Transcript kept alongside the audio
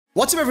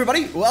What's up,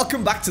 everybody?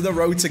 Welcome back to the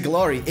Road to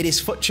Glory. It is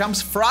FUT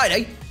Champs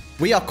Friday.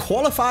 We are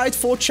qualified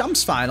for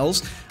Champs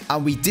finals,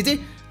 and we did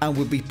it, and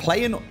we'll be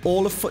playing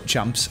all of FUT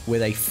Champs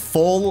with a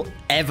full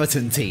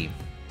Everton team.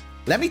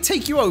 Let me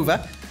take you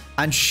over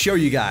and show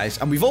you guys,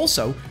 and we've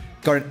also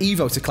got an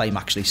Evo to claim,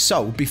 actually.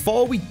 So,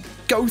 before we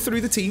go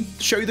through the team,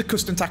 show you the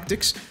custom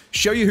tactics,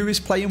 show you who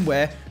is playing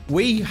where,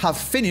 we have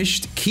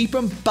finished Keep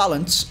 'em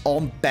Balance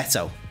on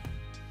Beto.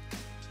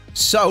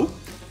 So,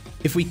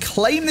 if we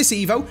claim this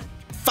Evo,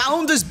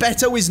 Founders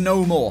Beto is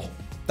no more.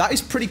 That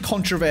is pretty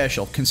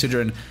controversial,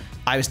 considering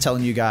I was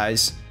telling you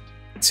guys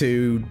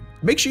to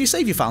make sure you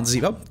save your Founders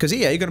Evo, because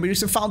yeah, you're going to be doing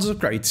some Founders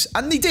upgrades.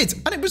 And they did,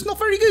 and it was not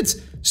very good.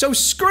 So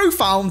screw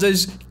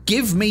Founders,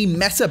 give me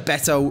Meta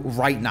Beto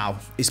right now,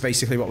 is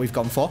basically what we've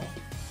gone for.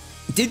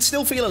 Did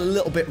still feel a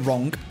little bit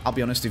wrong, I'll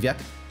be honest with you,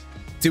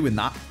 doing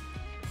that.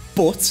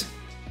 But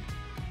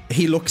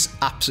he looks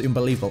absolutely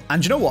unbelievable.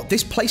 And you know what?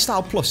 This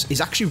Playstyle Plus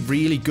is actually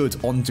really good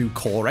on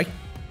Doucouré.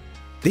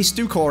 This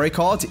Doucouré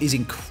card is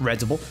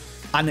incredible,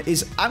 and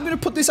I'm going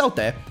to put this out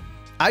there.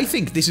 I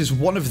think this is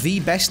one of the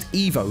best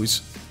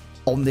Evos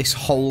on this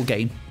whole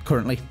game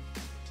currently.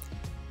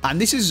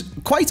 And this is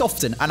quite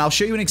often, and I'll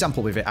show you an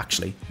example with it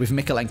actually, with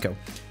Mykolenko.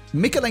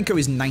 Mykolenko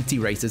is 90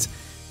 rated.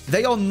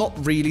 They are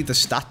not really the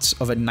stats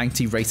of a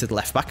 90 rated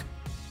left back.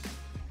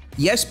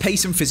 Yes,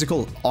 pace and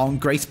physical aren't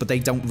great, but they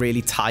don't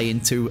really tie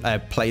into a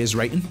player's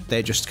rating.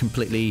 They're just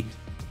completely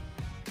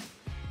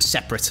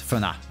separate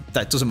from that.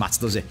 That doesn't matter,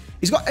 does it?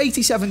 He's got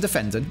 87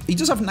 defending. He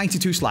does have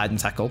 92 sliding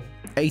tackle,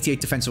 88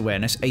 defensive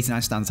awareness,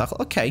 89 stand tackle.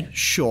 Okay,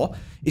 sure.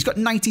 He's got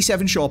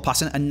 97 short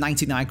passing and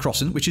 99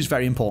 crossing, which is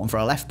very important for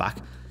a left back.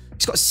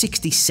 He's got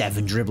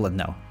 67 dribbling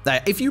though.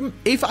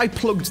 If I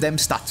plugged them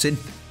stats in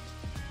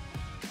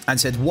and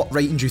said, what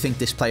rating do you think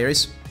this player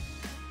is?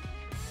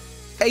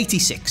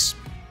 86.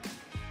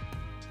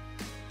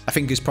 I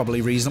think is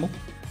probably reasonable.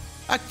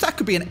 That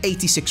could be an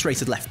 86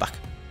 rated left back.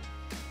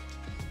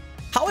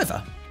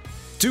 However,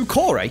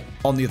 Doucouré,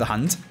 on the other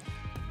hand,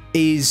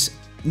 is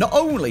not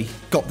only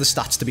got the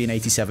stats to be an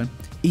 87,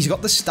 he's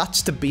got the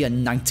stats to be a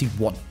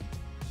 91,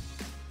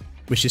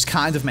 which is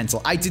kind of mental.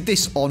 I did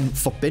this on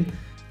FUTBin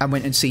and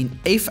went and seen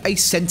if a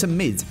centre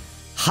mid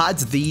had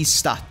these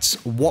stats,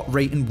 what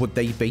rating would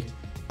they be?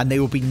 And they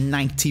would be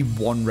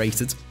 91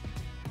 rated.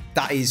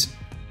 That is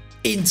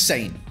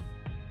insane.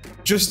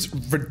 Just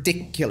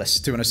ridiculous,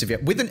 to be honest with you.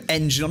 With an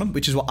engine on him,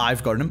 which is what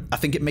I've got on him, I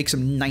think it makes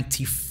him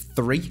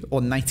 93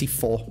 or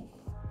 94.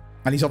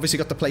 And he's obviously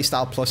got the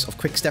Playstyle Plus of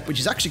Quick Step, which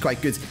is actually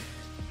quite good.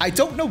 I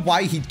don't know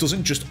why he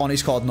doesn't just, on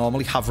his card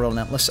normally, have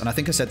Relentless. And I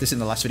think I said this in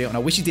the last video, and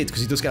I wish he did,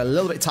 because he does get a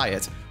little bit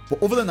tired.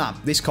 But other than that,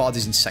 this card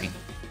is insane.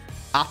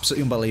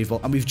 Absolutely unbelievable.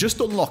 And we've just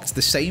unlocked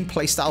the same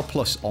Playstyle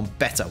Plus on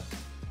Beto.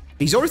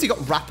 He's already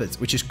got Rapid,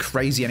 which is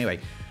crazy anyway.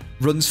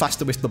 Runs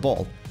faster with the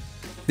ball.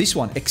 This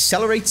one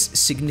accelerates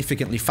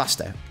significantly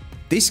faster.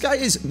 This guy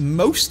is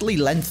mostly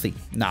lengthy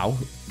now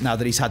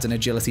that he's had an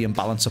agility and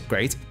balance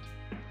upgrade.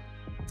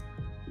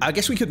 I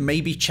guess we could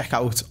maybe check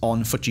out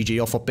on FUTGG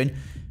or FUTBin.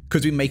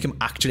 Could we make him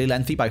actually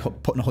lengthy by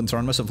putting a Hunter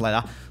on him or something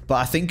like that? But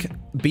I think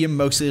being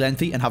mostly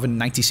lengthy and having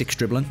 96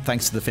 dribbling,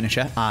 thanks to the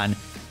finisher, and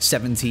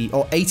 70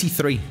 or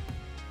 83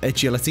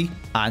 agility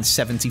and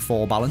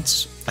 74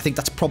 balance, I think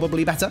that's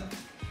probably better.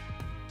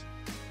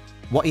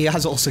 What he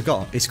has also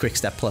got is Quick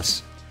Step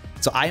Plus.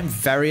 So I am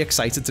very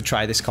excited to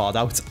try this card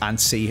out and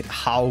see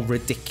how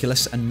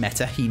ridiculous and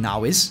meta he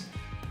now is.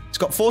 He's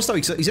got 4-star,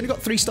 he's only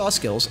got 3-star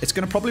skills. It's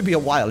going to probably be a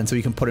while until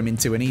you can put him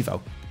into an Evo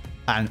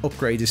and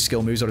upgrade his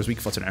skill moves or his weak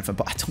foot and everything,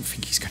 but I don't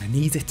think he's going to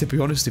need it, to be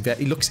honest with you.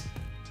 He looks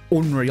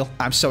unreal.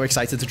 I'm so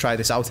excited to try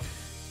this out.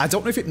 I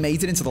don't know if it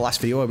made it into the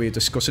last video where we were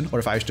discussing, or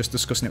if I was just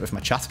discussing it with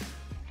my chat,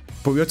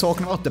 but we were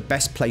talking about the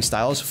best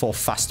playstyles for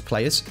fast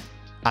players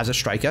as a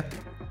striker.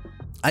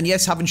 And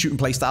yes, having shooting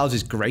playstyles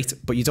is great,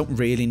 but you don't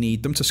really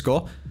need them to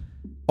score.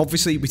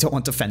 Obviously, we don't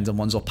want defending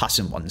ones or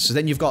passing ones. So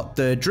then you've got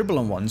the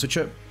dribbling ones, which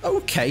are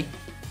okay,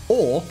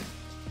 or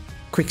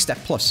Quick Step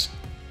Plus.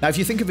 Now, if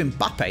you think of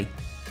Mbappe,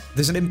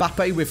 there's an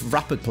Mbappe with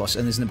Rapid Plus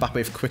and there's an Mbappe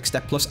with Quick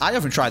Step Plus. I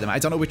haven't tried them. I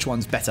don't know which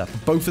one's better.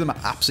 But both of them are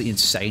absolutely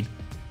insane.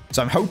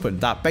 So I'm hoping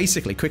that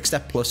basically Quick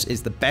Step Plus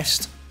is the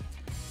best,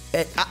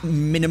 at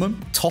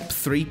minimum, top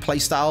 3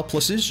 playstyle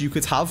pluses you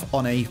could have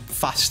on a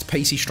fast,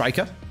 pacey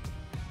striker.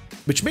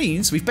 Which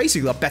means we've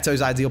basically got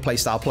Beto's ideal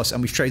playstyle plus,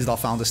 and we've traded our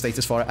founder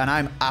status for it, and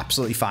I'm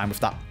absolutely fine with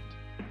that.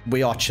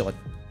 We are chilling,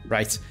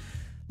 right?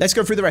 Let's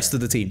go through the rest of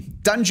the team.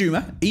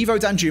 Danjuma, Evo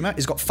Danjuma,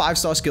 has got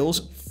 5-star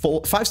skills,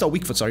 5-star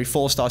weak foot, sorry,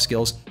 4-star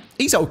skills.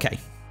 He's okay.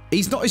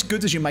 He's not as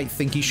good as you might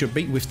think he should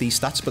be with these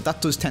stats, but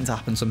that does tend to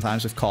happen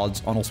sometimes with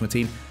cards on Ultimate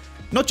Team.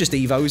 Not just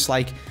Evos,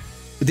 like,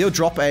 they'll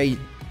drop a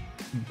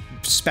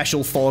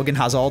special Thorgan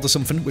Hazard or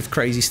something with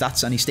crazy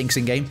stats, and he stinks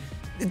in game.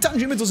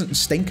 Danjuma doesn't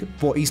stink,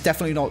 but he's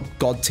definitely not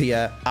god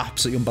tier,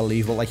 absolutely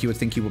unbelievable like you would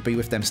think he would be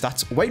with them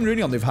stats. Wayne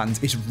Rooney, on the other hand,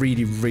 is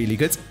really, really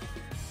good.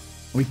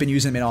 We've been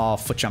using him in our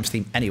FUT Champs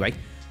team anyway.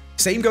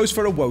 Same goes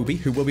for Iwobi,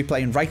 who will be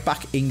playing right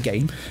back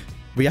in-game.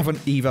 We haven't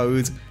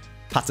Evo'd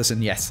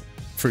Patterson yet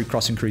through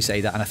Crossing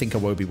Crusader, and I think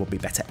Iwobi will be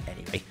better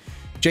anyway.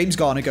 James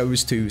Garner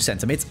goes to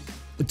centre mid.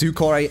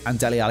 Doucouré and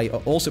Dele Alli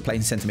are also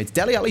playing centre mid.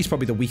 Dele Alli is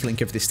probably the weak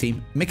link of this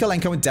team.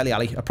 Mykolenko and Dele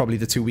Alli are probably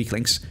the two weak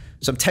links.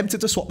 So I'm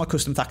tempted to swap my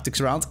custom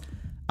tactics around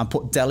and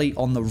put Dele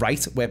on the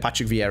right, where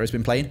Patrick Vieira has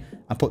been playing,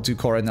 and put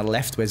Doucouré on the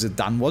left, where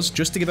Zidane was,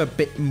 just to give a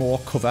bit more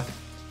cover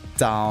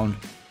down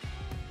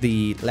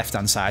the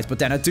left-hand side. But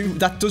then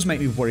that does make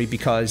me worry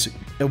because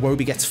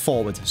Iwobi gets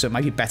forward, so it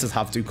might be better to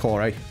have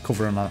Doucouré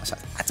covering on that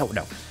side. I don't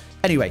know.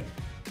 Anyway,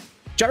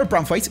 Jarrod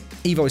Branthwaite,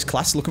 Evo is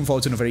class. Looking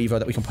forward to another Evo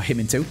that we can put him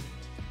into.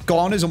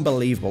 Garner is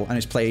unbelievable and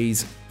has played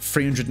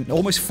 300,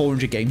 almost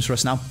 400 games for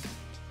us now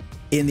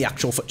in the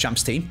actual FUT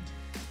Champs team.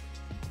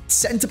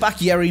 Centre-back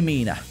Yerry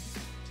Mina.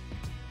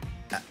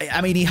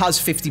 I mean, he has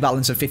 50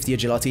 balance and 50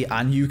 agility,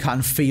 and you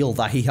can feel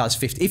that he has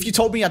 50. If you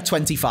told me he had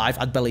 25,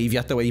 I'd believe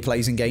you the way he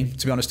plays in game,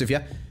 to be honest with you.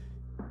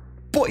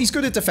 But he's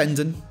good at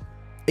defending.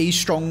 He's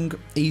strong.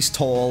 He's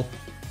tall.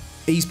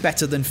 He's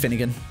better than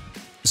Finnegan,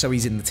 so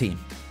he's in the team.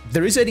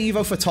 There is an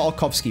Evo for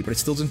Tarkovsky, but it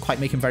still doesn't quite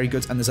make him very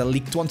good, and there's a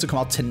leaked one to come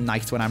out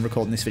tonight when I'm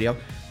recording this video.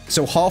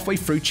 So halfway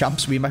through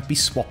Champs, we might be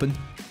swapping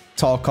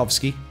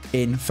Tarkovsky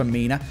in for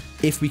Mina.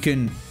 If we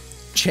can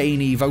chain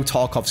Evo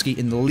Tarkovsky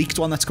in the leaked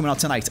one that's coming out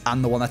tonight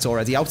and the one that's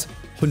already out,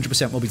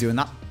 100% we'll be doing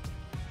that.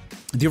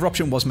 The other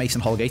option was Mason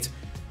Holgate,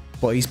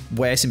 but he's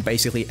worse in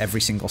basically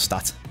every single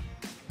stat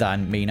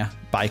than Mina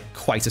by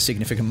quite a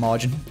significant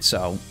margin.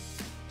 So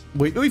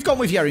we've gone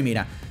with Yerry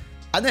Mina.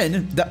 And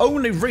then the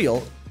only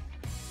real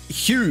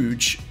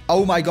huge,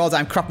 oh my god,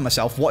 I'm crapping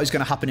myself, what is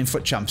going to happen in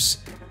FUT Champs?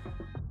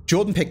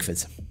 Jordan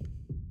Pickford,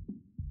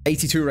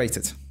 82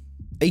 rated.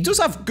 He does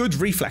have good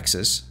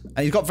reflexes,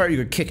 and he's got very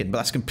good kicking, but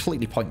that's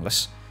completely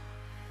pointless.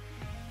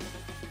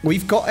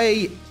 We've got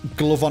a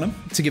glove on him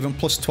to give him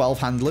plus 12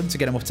 handling to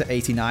get him up to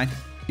 89.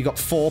 You've got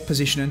 4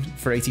 positioning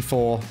for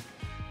 84,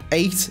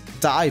 8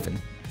 diving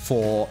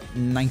for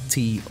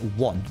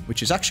 91,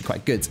 which is actually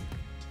quite good.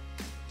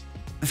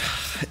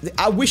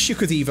 I wish you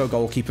could Evo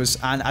goalkeepers,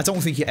 and I don't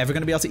think you're ever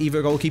going to be able to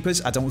Evo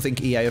goalkeepers. I don't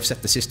think EA have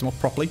set the system up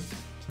properly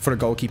for a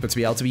goalkeeper to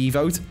be able to be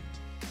Evo'd.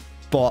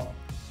 But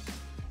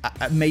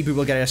maybe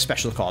we'll get a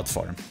special card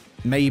for him.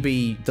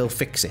 Maybe they'll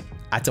fix it.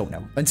 I don't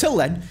know. Until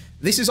then,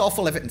 this is our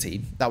full Everton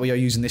team that we are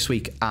using this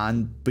week,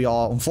 and we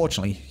are,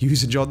 unfortunately,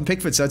 using Jordan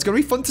Pickford. So it's going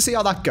to be fun to see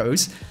how that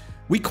goes.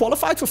 We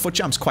qualified for FUT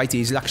Champs quite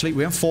easily, actually.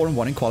 We went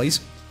 4-1 in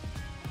qualies.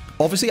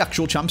 Obviously,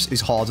 actual Champs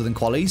is harder than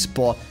qualies,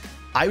 but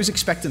I was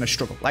expecting a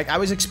struggle. Like, I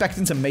was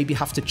expecting to maybe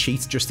have to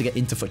cheat just to get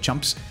into FUT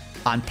Champs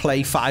and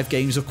play 5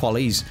 games of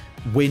qualies,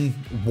 win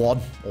 1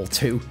 or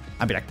 2,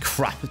 and be like,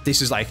 crap,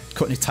 this is like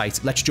cutting it tight.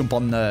 Let's jump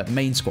on the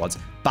main squad,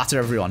 batter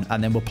everyone,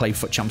 and then we'll play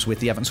FUT Champs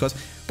with the Everton squad.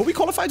 But we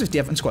qualified with the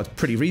Everton squad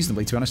pretty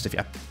reasonably, to be honest with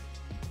you.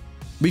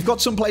 We've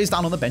got some players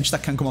down on the bench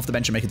that can come off the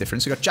bench and make a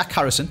difference. We've got Jack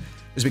Harrison,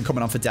 who's been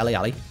coming on for Dele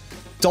Alli.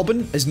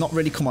 Dobbin has not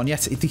really come on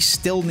yet. They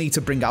still need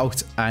to bring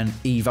out an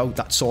Evo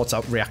that sorts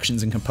out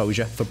reactions and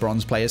composure for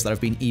bronze players that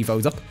have been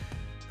Evo'd up,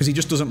 because he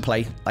just doesn't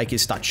play like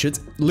his stats should.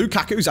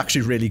 Lukaku's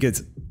actually really good.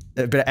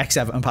 A bit of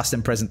ex-Everton past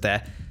and present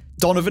there.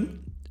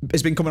 Donovan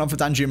has been coming on for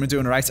Danjuma and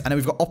doing all right. And then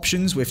we've got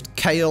options with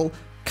Kale,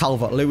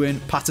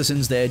 Calvert-Lewin,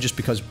 Patterson's there just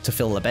because to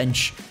fill the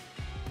bench.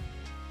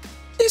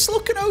 It's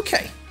looking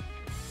okay.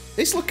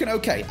 It's looking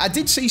okay. I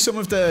did see some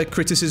of the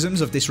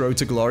criticisms of this Road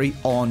to Glory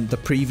on the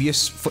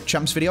previous FUT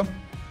Champs video,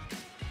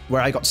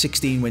 where I got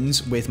 16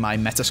 wins with my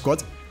meta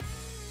squad.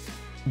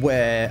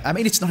 Where, I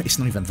mean, it's not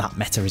even that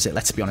meta, is it?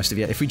 Let's be honest with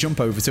you. If we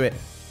jump over to it,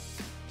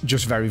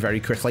 just very,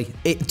 very quickly,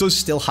 it does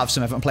still have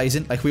some Everton players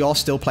in. Like, we are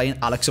still playing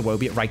Alex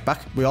Iwobi at right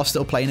back. We are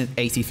still playing an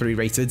 83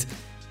 rated,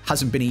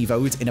 hasn't been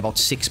Evo'd in about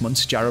 6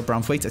 months, Jarrod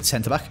Branthwaite at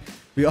centre back.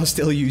 We are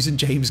still using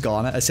James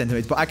Garner as centre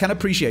mid, but I can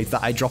appreciate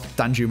that I dropped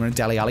Danjuma and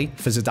Dele Alli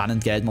for Zidane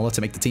and Gerd Muller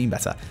to make the team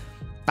better.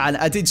 And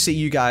I did see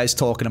you guys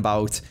talking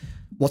about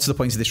what's the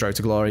point of this Road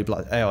to Glory?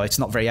 Oh, it's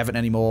not very Everton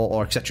anymore,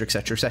 or etc,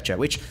 etc, etc.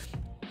 Which,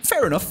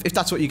 fair enough, if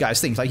that's what you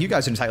guys think. Like, you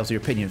guys are entitled to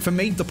your opinion. For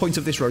me, the point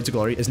of this Road to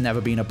Glory has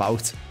never been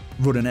about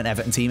running an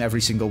Everton team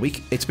every single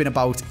week. It's been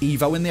about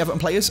Evoing the Everton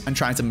players and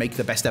trying to make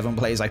the best Everton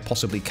players I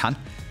possibly can.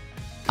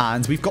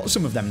 And we've got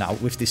some of them now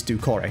with this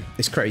Doucouré.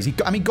 It's crazy.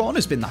 I mean,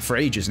 Garner's been that for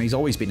ages, and he's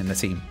always been in the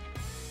team.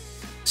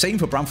 Same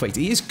for Branthwaite.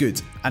 He is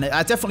good, and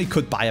I definitely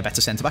could buy a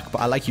better centre-back, but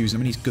I like using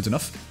him, and he's good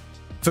enough.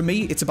 For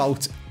me, it's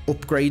about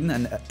upgrading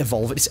and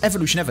evolving. It's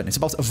evolution Everton. It's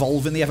about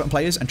evolving the Everton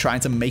players and trying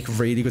to make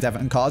really good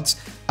Everton cards.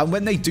 And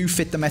when they do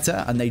fit the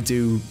meta and they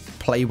do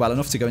play well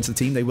enough to go into the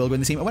team, they will go in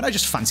the team. And when I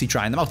just fancy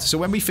trying them out. So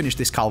when we finish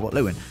this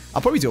Calvert-Lewin,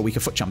 I'll probably do a week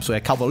of FUT Champs where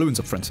Calvert-Lewin's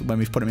up front when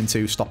we've put him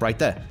into stop right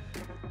there.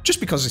 Just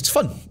because it's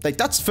fun. Like,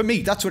 that's, for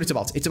me, that's what it's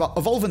about. It's about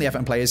evolving the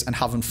Everton players and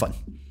having fun.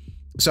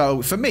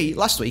 So for me,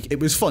 last week, it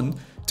was fun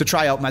to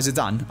try out my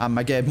Zidane and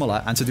my Gerd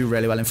Muller and to do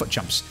really well in FUT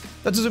Champs.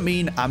 That doesn't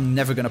mean I'm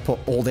never going to put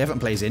all the Everton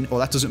players in, or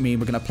that doesn't mean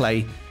we're going to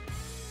play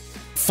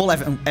full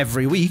Everton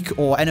every week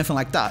or anything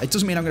like that. It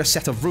doesn't mean I'm going to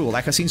set a rule.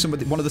 Like, I seen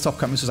somebody, one of the top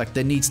comments was like,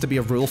 there needs to be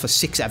a rule for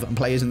 6 Everton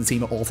players in the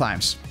team at all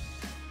times.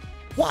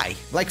 Why?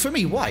 Like, for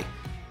me, why?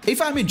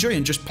 If I'm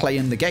enjoying just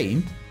playing the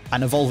game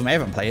and evolving my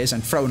Everton players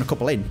and throwing a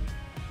couple in,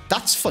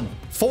 that's fun.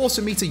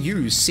 Forcing me to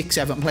use 6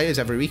 Everton players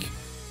every week,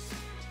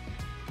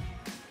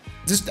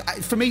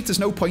 For me, there's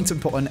no point in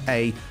putting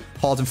a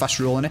hard and fast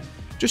rule in it.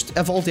 Just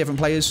evolve the Everton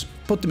players,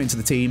 put them into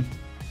the team,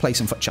 play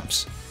some FUT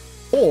champs.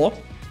 Or,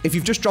 if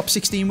you've just dropped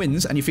 16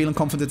 wins and you're feeling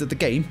confident at the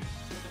game,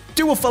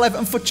 do a full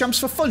Everton FUT champs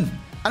for fun.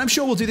 And I'm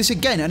sure we'll do this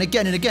again and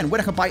again and again. When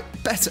I can buy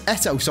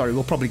Eto, sorry,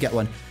 we'll probably get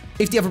one.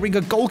 If the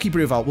Everton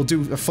goalkeeper out, we'll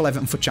do a full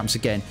Everton FUT champs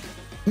again.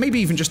 Maybe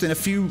even just in a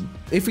few,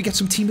 if we get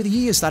some team of the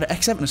years that are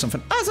ex-Everton or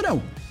something. I don't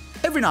know.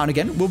 Every now and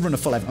again, we'll run a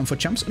full Everton FUT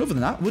champs. And other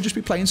than that, we'll just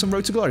be playing some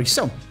Road to Glory.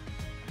 So,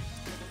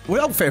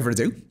 without further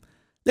ado,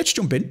 let's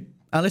jump in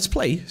and let's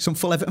play some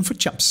full Everton FUT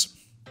champs.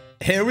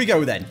 Here we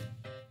go then.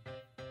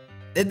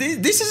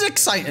 This is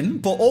exciting,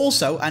 but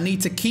also I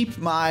need to keep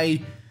my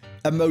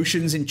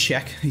emotions in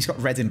check. He's got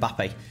red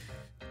Mbappe.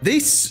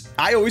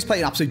 I always play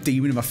an absolute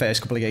demon in my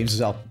first couple of games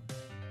as well.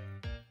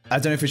 I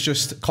don't know if it's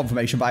just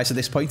confirmation bias at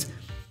this point.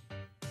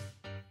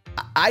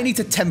 I need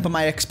to temper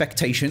my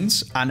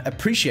expectations and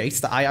appreciate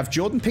that I have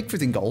Jordan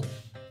Pickford in goal,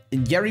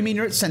 Yerry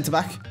Mina at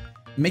centre-back,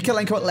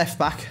 Mikalenko at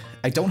left-back.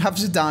 I don't have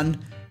Zidane.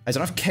 I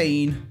don't have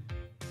Kane.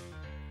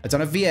 I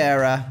don't have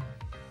Vieira.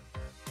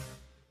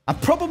 I'm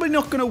probably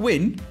not going to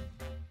win.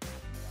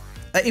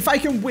 If I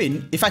can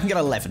win, if I can get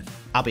 11,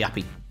 I'll be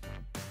happy.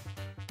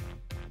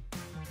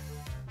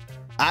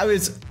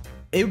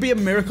 It would be a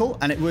miracle,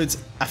 and it would,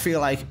 I feel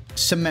like,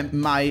 cement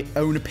my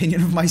own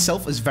opinion of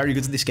myself as very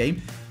good at this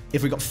game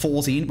if we got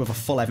 14 with a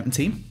full Everton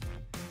team.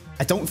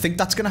 I don't think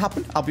that's going to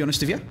happen, I'll be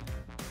honest with you.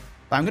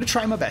 But I'm going to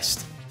try my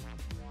best.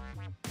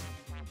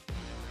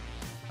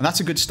 And that's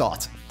a good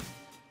start.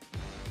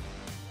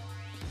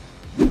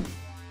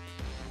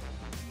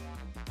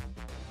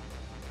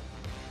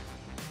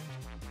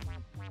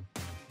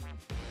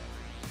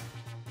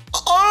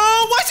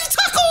 Oh, why is he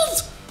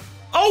tackled?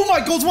 Oh my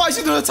god, why is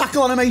he doing a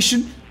tackle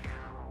animation?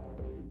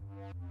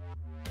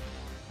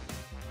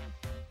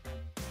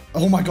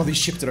 Oh my god, he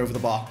shipped it over the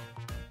bar.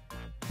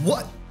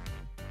 What?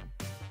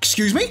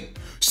 Excuse me?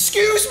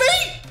 Excuse me?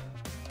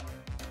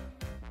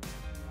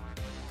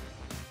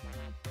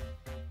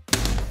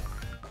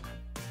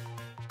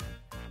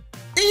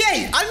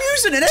 EA, I'm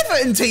using an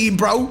Everton team,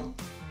 bro.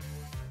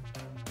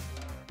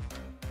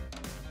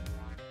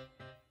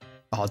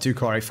 Oh,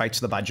 Doucouré fights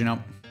the badge, you know.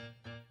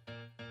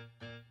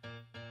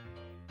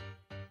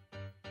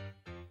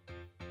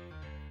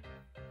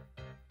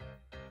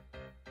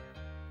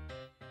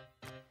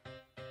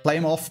 Play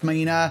him off,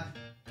 Mina.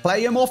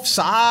 Play him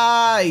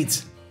offside.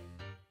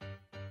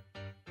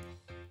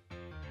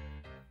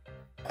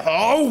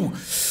 Oh!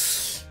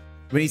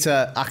 We need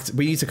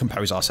to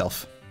compose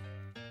ourselves.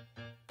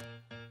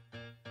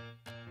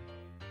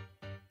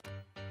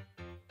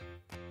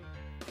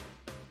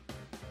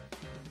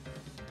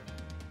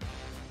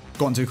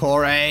 Go on,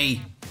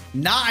 Doucouré.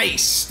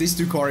 Nice! This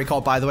Doucouré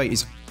card, by the way,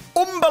 is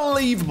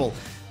unbelievable.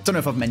 I don't know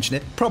if I've mentioned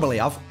it. Probably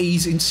have.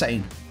 He's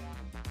insane.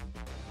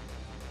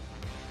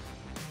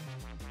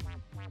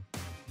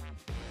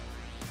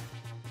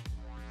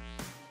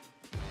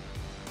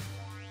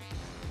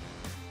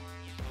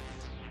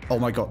 Oh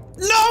my god.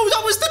 No,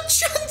 that was the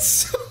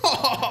chance!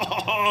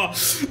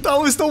 That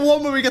was the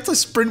one where we get to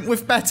sprint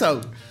with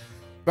Beto.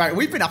 Right,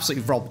 we've been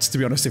absolutely robbed, to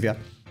be honest with you,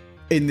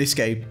 in this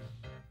game.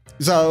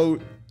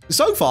 So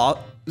far,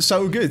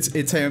 so good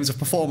in terms of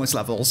performance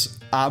levels.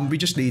 We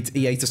just need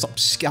EA to stop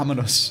scamming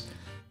us.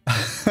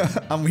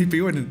 And we'd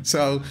be winning,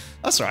 so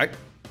that's all right.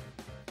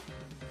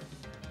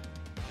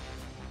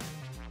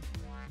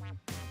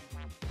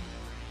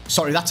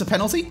 Sorry, that's a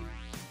penalty?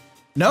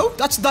 No,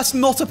 that's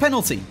not a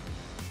penalty.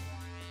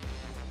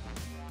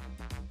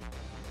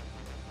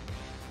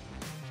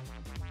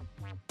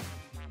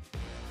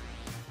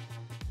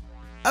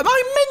 Am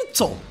I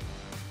mental?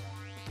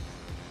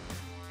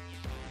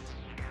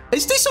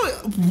 Is this a...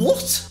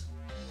 What?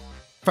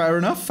 Fair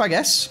enough, I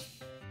guess.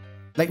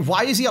 Like,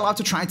 why is he allowed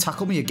to try and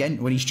tackle me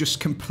again when he's just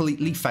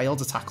completely failed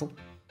to tackle?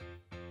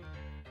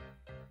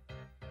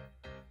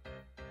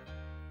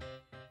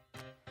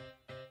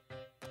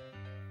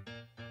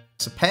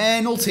 It's a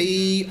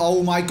penalty.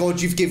 Oh my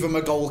god, you've given him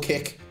a goal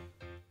kick.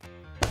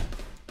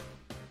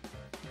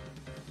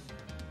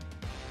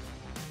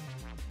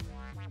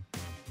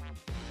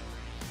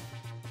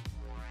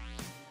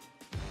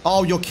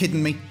 Oh, you're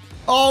kidding me.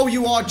 Oh,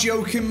 you are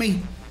joking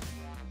me.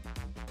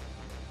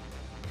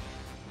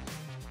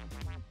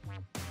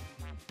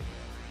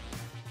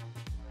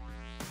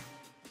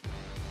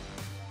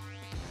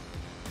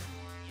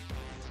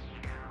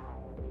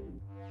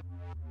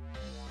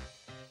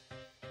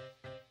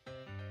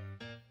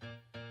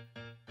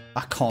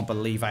 I can't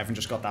believe I haven't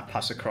just got that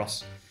pass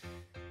across.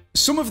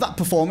 Some of that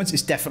performance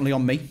is definitely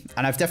on me,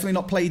 and I've definitely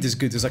not played as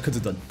good as I could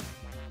have done.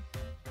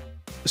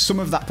 Some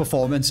of that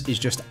performance is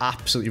just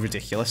absolutely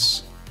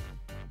ridiculous.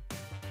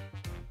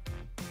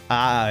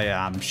 I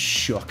am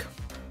shook.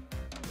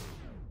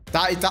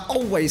 That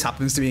always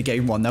happens to me in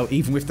game one, though,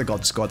 even with the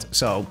God Squad.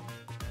 So,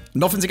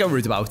 nothing to get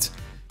worried about.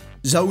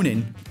 Zone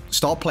in,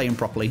 start playing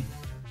properly,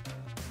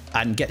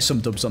 and get some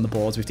dubs on the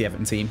board with the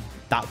Everton team.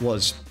 That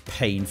was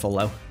painful,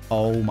 though.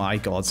 Oh my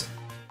god.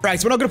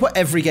 Right, we're not going to put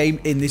every game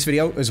in this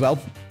video as well,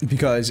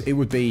 because it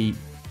would be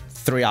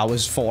 3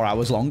 hours, 4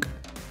 hours long.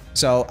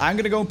 So I'm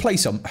going to go and play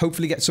some,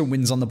 hopefully get some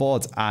wins on the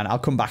board, and I'll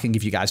come back and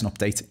give you guys an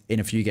update in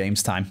a few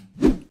games' time.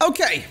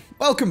 Okay,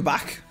 welcome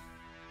back.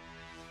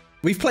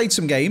 We've played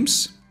some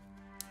games.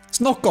 It's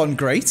not gone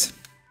great.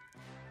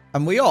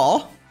 And we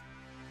are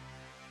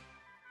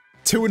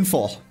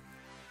 2-4.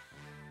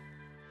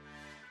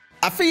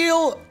 I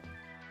feel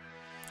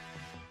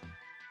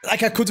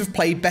like I could have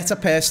played better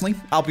personally,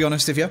 I'll be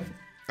honest with you.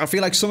 I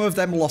feel like some of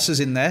them losses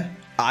in there,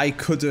 I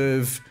could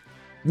have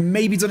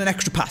maybe done an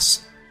extra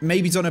pass,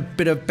 maybe done a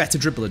bit of better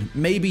dribbling,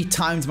 maybe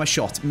timed my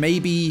shot,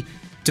 maybe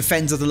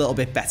defended a little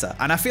bit better.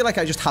 And I feel like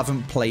I just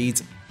haven't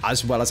played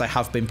as well as I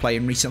have been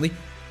playing recently.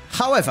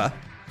 However,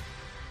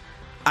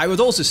 I would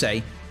also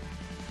say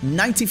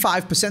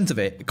 95% of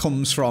it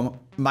comes from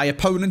my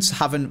opponents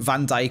having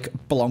Van Dijk,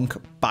 Blanc,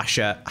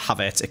 Basha,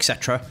 Havertz,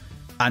 etc.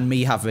 And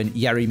me having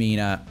Yerry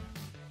Mina,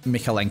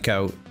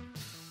 Mykolenko,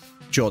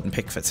 Jordan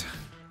Pickford.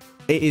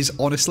 It is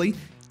honestly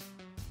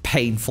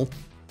painful.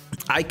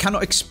 I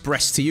cannot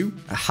express to you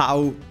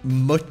how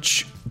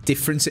much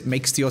difference it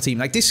makes to your team.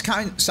 Like, this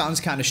sounds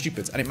kind of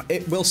stupid, and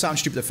it will sound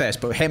stupid at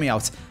first, but hear me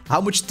out.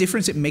 How much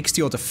difference it makes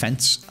to your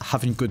defense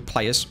having good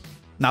players.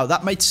 Now,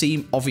 that might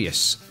seem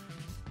obvious,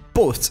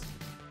 but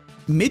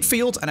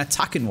midfield and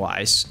attacking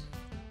wise,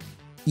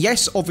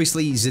 yes,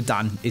 obviously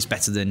Zidane is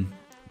better than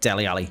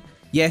Dele Alli.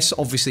 Yes,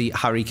 obviously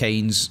Harry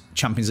Kane's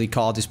Champions League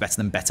card is better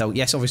than Beto.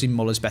 Yes, obviously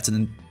Muller's better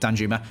than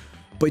Danjuma.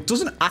 But it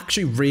doesn't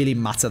actually really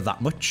matter that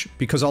much,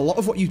 because a lot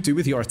of what you do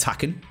with your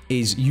attacking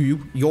is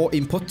your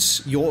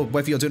inputs,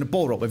 whether you're doing a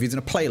ball roll, whether you're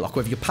doing a play lock,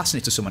 whether you're passing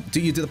it to someone.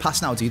 Do you do the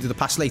pass now? Do you do the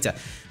pass later? Do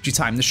you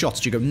time the shots?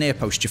 Do you go near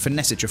post? Do you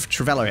finesse it? Do you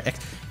Trivela it?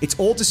 It's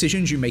all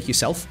decisions you make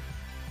yourself.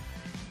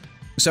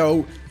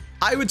 So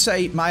I would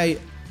say my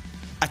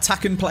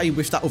attacking play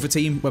with that other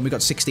team when we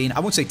got 16, I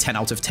won't say 10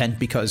 out of 10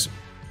 because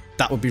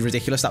that would be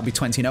ridiculous. That would be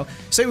 20-0.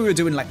 Say we were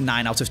doing like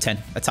 9 out of 10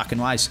 attacking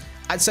wise.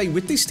 I'd say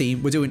with this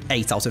team, we're doing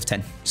 8 out of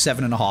 10,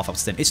 7.5 out of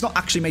 10. It's not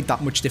actually made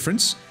that much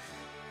difference.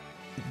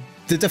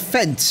 The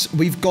defense,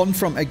 we've gone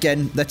from,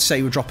 again, let's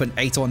say we're dropping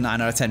 8 or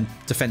 9 out of 10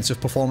 defensive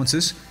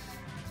performances.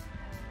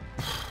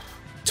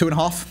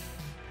 2.5,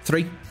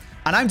 3.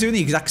 And I'm doing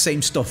the exact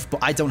same stuff, but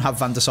I don't have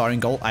Van der Sar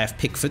in goal. I have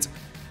Pickford.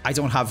 I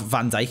don't have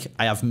Van Dijk.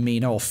 I have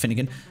Mina or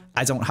Finnegan.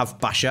 I don't have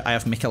Basha. I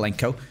have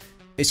Mykolenko.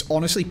 It's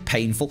honestly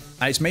painful,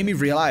 and it's made me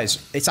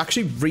realise it's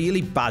actually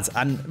really bad.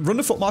 And Run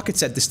the Foot Market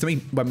said this to me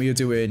when we were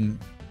doing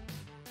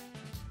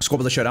Squad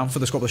of the Showdown for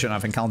the Squad of the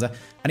Showdown in calendar,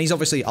 and he's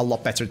obviously a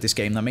lot better at this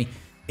game than me.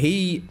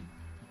 He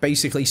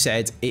basically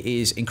said it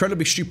is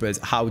incredibly stupid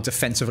how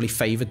defensively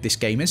favoured this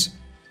game is,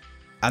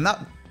 and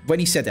that, when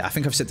he said it, I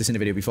think I've said this in a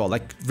video before,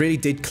 like, really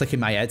did click in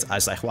my head. I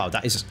was like, wow,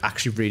 that is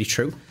actually really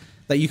true.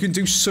 That you can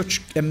do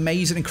such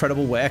amazing,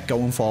 incredible work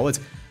going forward,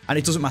 and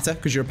it doesn't matter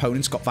because your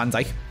opponent's got Van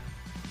Dijk.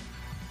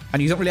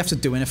 And you don't really have to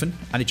do anything,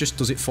 and it just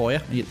does it for you.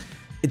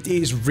 It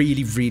is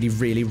really, really,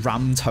 really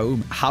rammed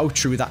home how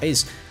true that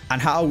is, and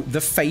how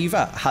the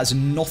favour has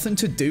nothing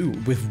to do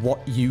with what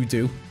you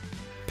do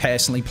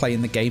personally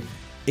playing the game.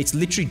 It's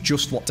literally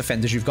just what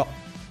defenders you've got.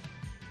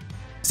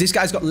 So this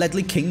guy's got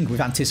Ledley King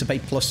with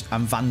Anticipate Plus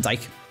and Van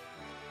Dijk.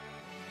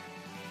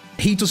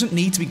 He doesn't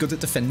need to be good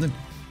at defending.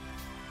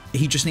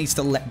 He just needs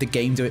to let the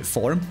game do it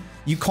for him.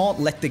 You can't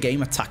let the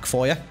game attack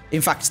for you.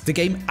 In fact, the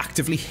game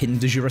actively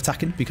hinders your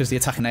attacking because the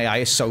attacking AI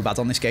is so bad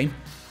on this game.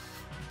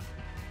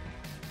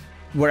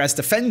 Whereas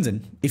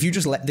defending, if you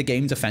just let the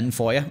game defend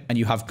for you and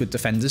you have good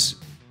defenders,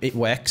 it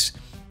works.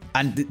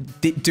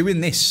 And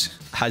doing this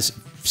has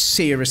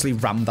seriously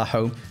rammed that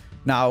home.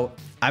 Now,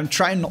 I'm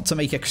trying not to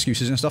make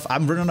excuses and stuff.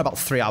 I'm running about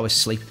 3 hours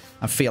sleep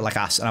and feel like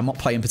ass, and I'm not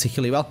playing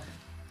particularly well,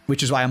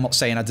 which is why I'm not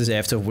saying I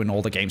deserve to win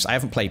all the games. I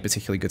haven't played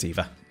particularly good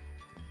either.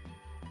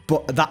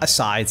 But that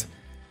aside,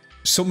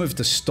 some of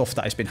the stuff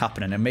that has been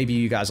happening, and maybe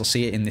you guys will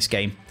see it in this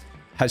game,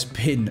 has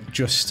been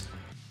just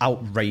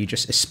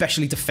outrageous,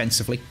 especially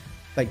defensively.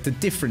 Like, the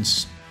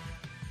difference...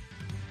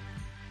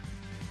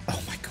 Oh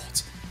my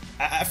god.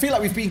 I feel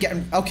like we've been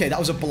getting... Okay, that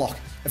was a block.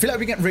 I feel like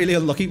we've been getting really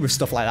unlucky with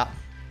stuff like that.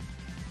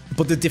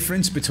 But the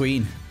difference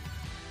between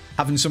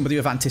having somebody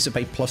with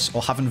Anticipate Plus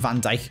or having Van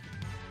Dijk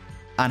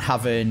and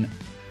having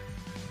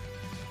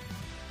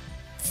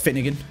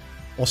Finnegan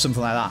or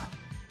something like that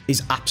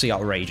is absolutely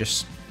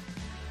outrageous.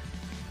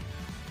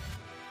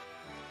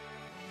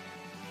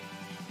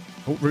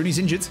 Oh, Rooney's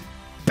injured.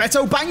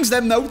 Beto bangs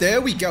them though. There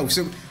we go.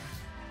 So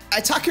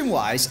attacking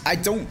wise, I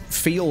don't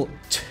feel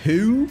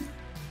too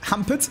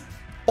hampered.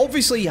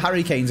 Obviously,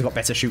 Harry Kane's got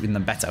better shooting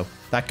than Beto.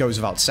 That goes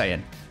without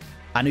saying.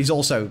 And he's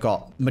also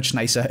got much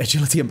nicer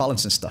agility and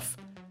balance and stuff.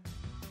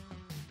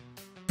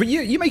 But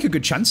you make a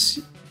good chance.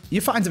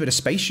 You find a bit of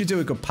space. You do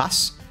a good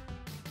pass.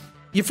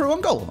 You throw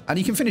one goal and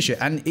you can finish it.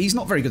 And he's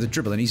not very good at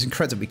dribbling. He's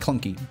incredibly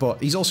clunky.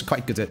 But he's also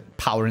quite good at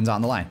powering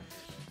down the line.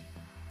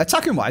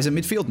 Attacking wise and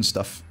midfield and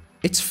stuff,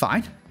 it's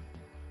fine.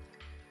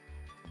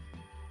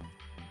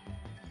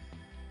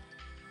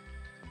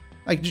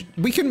 Like,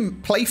 we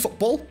can play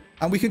football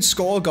and we can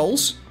score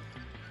goals.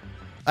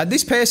 And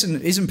this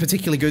person isn't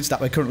particularly good that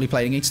we're currently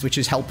playing against, which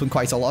is helping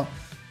quite a lot.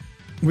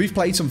 We've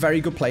played some very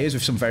good players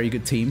with some very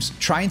good teams.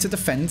 Trying to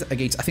defend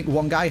against, I think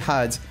one guy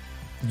had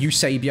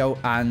Eusebio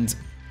and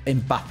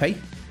Mbappe,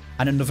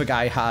 and another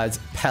guy had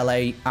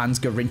Pele and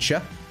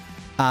Garrincha,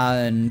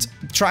 and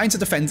trying to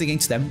defend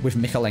against them with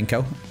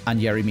Mikalenko and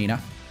Yerry Mina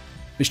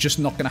is just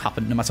not going to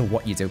happen no matter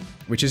what you do,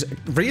 which is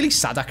really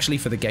sad actually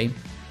for the game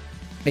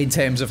in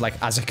terms of like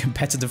as a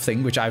competitive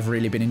thing, which I've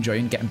really been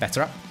enjoying getting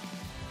better at.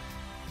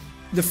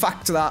 The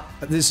fact that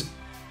there's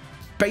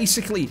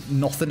basically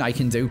nothing I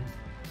can do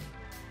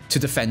to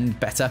defend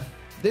better.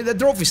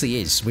 There obviously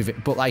is with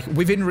it, but like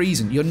within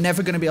reason, you're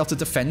never going to be able to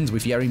defend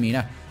with Yerry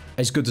Mina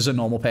as good as a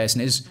normal person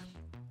is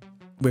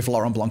with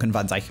Laurent Blanc and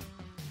Van Dijk.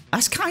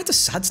 That's kind of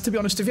sad, to be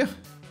honest with you.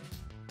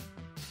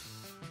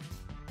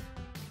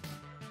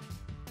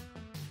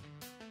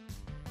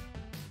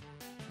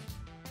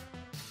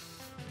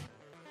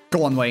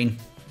 Go on, Wayne.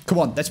 Come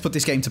on, let's put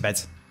this game to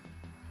bed.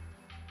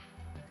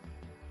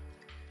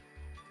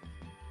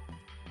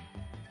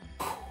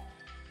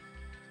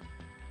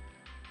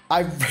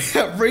 I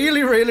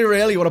really, really,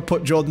 really want to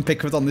put Jordan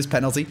Pickford on this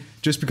penalty,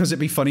 just because it'd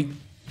be funny.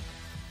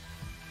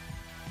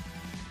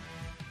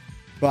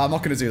 Well, I'm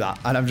not going to do that,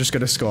 and I'm just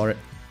going to score it.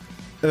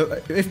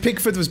 If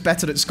Pickford was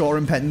better at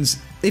scoring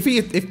pens,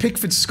 if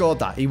Pickford scored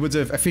that, he would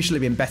have officially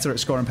been better at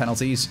scoring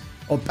penalties,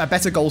 or a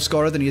better goal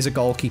scorer than he is a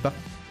goalkeeper.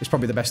 It's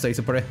probably the best way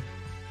to put it.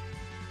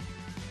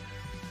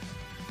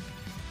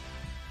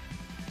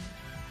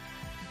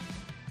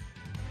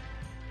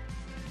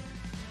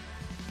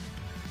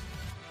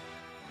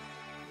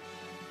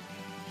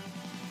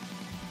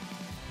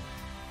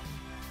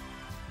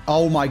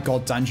 Oh my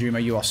god,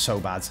 Danjuma, you are so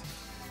bad.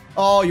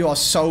 Oh, you are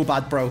so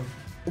bad, bro.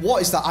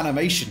 What is that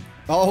animation?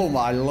 Oh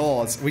my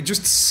lord. We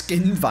just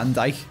skinned Van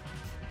Dijk.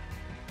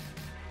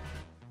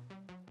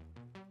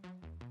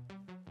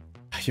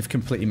 You've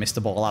completely missed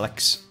the ball,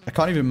 Alex. I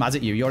can't even be mad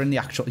at you. You're in the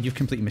actual... You've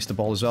completely missed the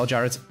ball as well,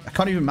 Jared. I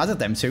can't even be mad at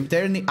them two.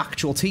 They're in the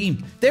actual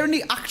team. They're in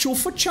the actual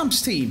FUT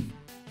Champs team.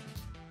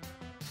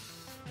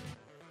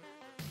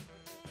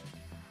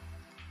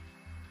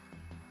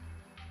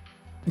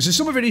 So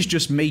some of it is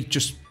just me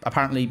just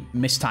apparently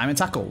mistiming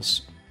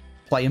tackles,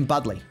 playing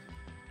badly.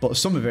 But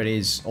some of it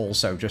is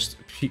also just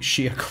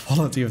sheer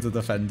quality of the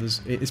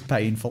defenders. It is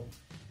painful.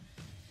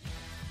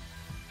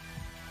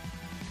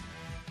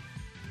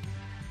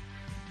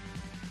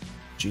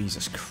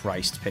 Jesus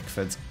Christ,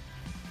 Pickford.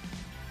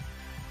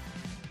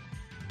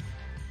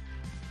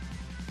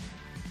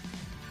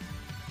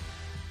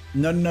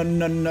 No, no,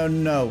 no, no,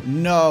 no.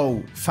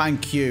 No.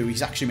 Thank you.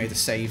 He's actually made a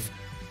save.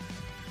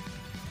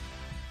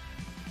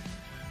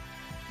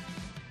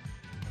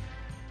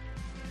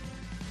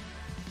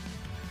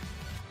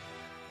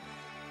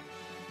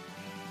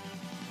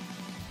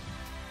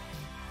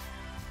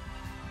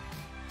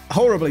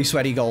 Horribly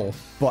sweaty goal,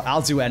 but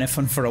I'll do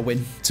anything for a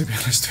win, to be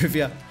honest with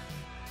you.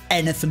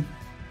 Anything.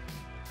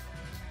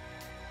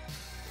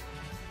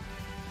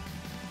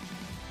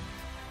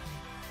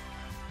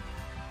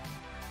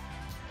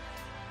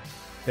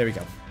 There we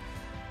go.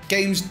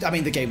 Games, I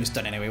mean, the game was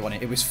done anyway,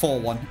 wasn't it? It was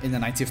 4-1 in the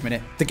 90th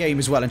minute. The game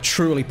is well and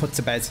truly put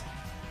to bed.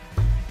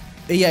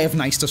 EA have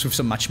niced us with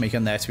some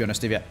matchmaking there, to be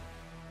honest with you.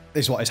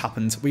 Is what has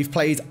happened. We've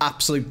played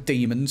absolute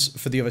demons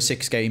for the other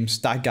 6 games.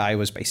 That guy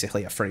was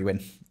basically a free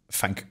win.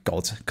 Thank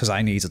God, because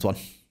I needed one.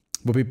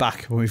 We'll be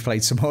back when we've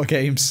played some more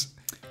games.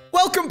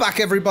 Welcome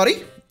back,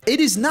 everybody. It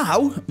is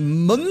now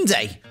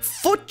Monday.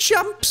 FUT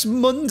Champs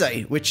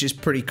Monday, which is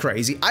pretty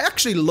crazy. I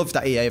actually love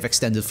that EA have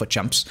extended FUT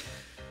Champs.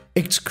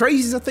 It's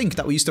crazy to think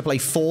that we used to play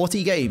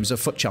 40 games of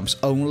FUT Champs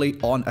only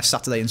on a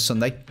Saturday and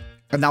Sunday.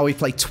 And now we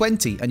play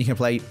 20, and you can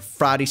play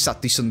Friday,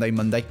 Saturday, Sunday,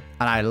 Monday.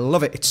 And I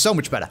love it. It's so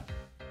much better.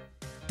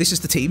 This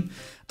is the team.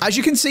 As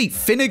you can see,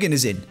 Finnegan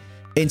is in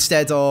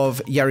instead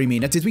of Yerry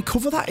Mina. Did we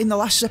cover that in the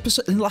last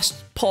episode, in the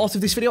last part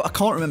of this video? I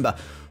can't remember.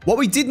 What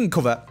we didn't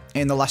cover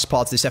in the last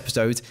part of this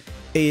episode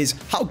is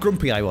how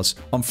grumpy I was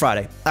on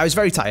Friday. I was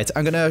very tired.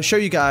 I'm going to show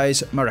you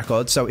guys my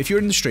record. So if you're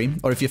in the stream,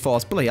 or if you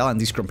thought, bloody hell,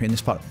 Andy's grumpy in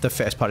this part, the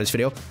first part of this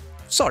video,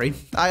 sorry,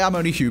 I am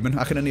only human.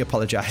 I can only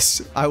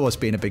apologise. I was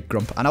being a big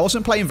grump, and I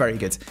wasn't playing very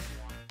good.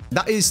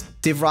 That is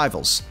Div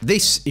Rivals.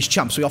 This is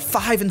Champs. We are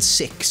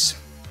 5-6.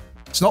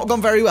 It's not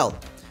gone very well.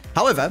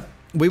 However,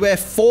 we were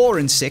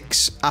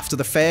 4-6 after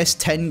the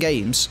first 10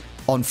 games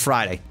on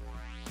Friday.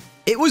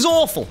 It was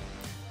awful.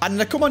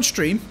 And I come on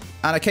stream,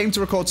 and I came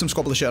to record some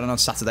Squabble the Show on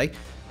Saturday.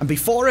 And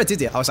before I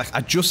did it, I was like,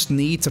 I just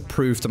need to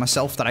prove to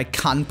myself that I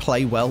can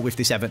play well with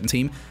this Everton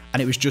team.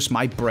 And it was just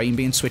my brain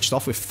being switched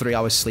off with 3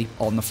 hours sleep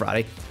on the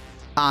Friday.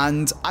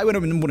 And I went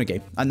up and won a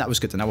game, and that was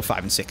good. And now we're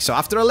 5-6. So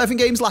after 11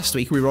 games last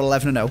week, we were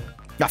 11-0.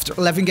 After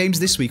 11 games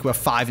this week, we're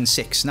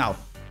 5-6 now.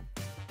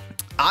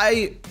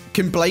 I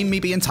can blame me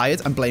being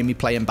tired and blame me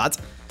playing bad.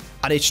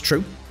 And it's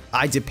true.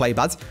 I did play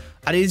bad.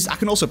 And I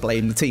can also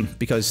blame the team,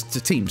 because the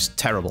team's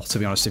terrible, to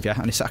be honest with you.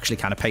 And it's actually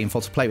kind of painful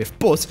to play with.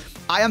 But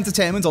I am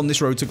determined on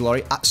this road to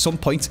glory at some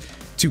point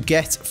to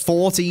get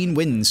 14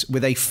 wins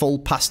with a full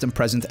past and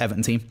present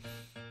Everton team.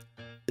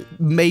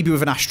 Maybe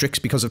with an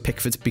asterisk because of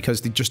Pickford,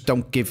 because they just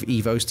don't give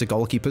Evos to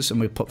goalkeepers. And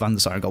we'll put Van der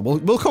Sar in goal.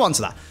 We'll come on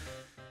to that.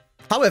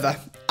 However,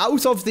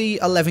 out of the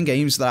 11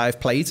 games that I've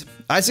played,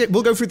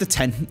 we'll go through the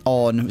 10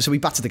 on... So we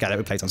battered together,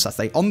 we played on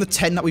Saturday. On the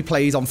 10 that we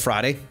played on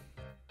Friday,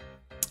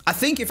 I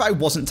think if I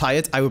wasn't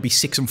tired, I would be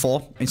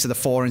 6-4 instead of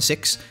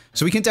 4-6.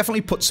 So we can definitely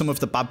put some of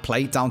the bad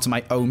play down to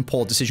my own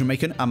poor decision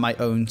making and my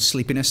own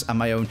sleepiness and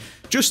my own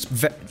just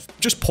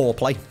poor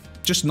play,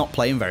 just not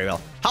playing very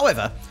well.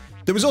 However,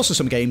 there was also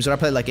some games where I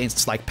played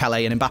against like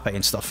Pele and Mbappe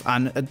and stuff,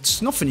 and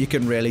it's nothing you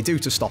can really do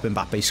to stop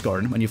Mbappe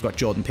scoring when you've got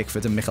Jordan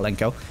Pickford and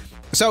Mykolenko.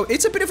 So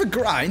it's a bit of a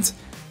grind,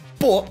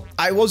 but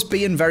I was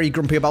being very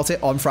grumpy about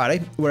it on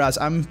Friday, whereas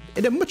I'm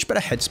in a much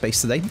better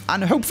headspace today,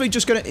 and hopefully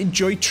just going to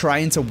enjoy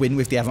trying to win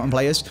with the Everton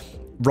players,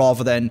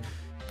 rather than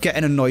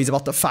getting annoyed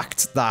about the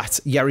fact that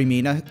Yerry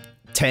Mina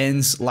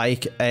turns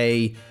like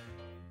a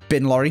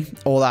bin lorry,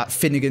 or that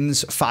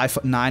Finnegan's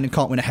 5'9" and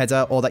can't win a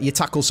header, or that you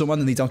tackle someone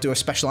and they don't do a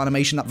special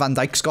animation that Van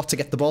Dijk's got to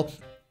get the ball.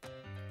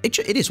 It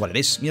is what it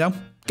is, you know?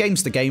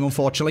 Game's the game,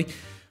 unfortunately.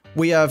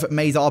 We have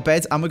made our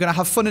bed, and we're going to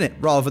have fun in it,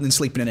 rather than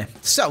sleeping in it.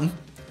 So,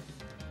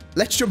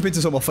 let's jump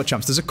into some more FUT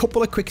Champs. There's a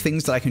couple of quick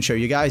things that I can show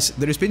you guys.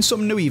 There has been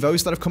some new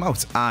Evos that have come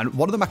out, and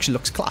one of them actually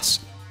looks class.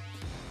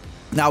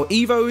 Now,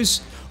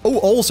 Evos... Oh,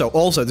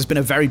 also, there's been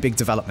a very big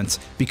development,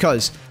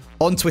 because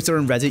on Twitter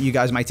and Reddit, you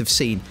guys might have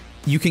seen,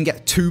 you can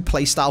get 2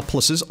 playstyle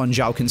pluses on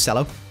João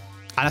Cancelo.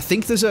 And I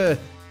think there's a...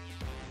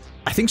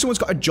 I think someone's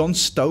got a John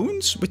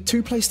Stones with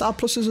 2 playstyle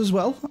pluses as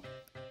well.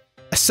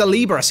 A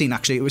Saliba I seen,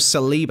 actually. It was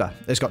Saliba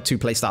that's got 2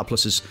 playstyle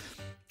pluses.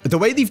 The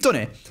way they've done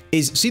it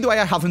is... See the way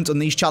I haven't done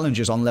these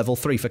challenges on level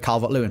 3 for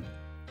Calvert-Lewin?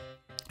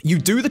 You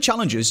do the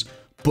challenges,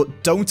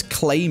 but don't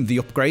claim the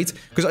upgrade.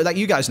 Because like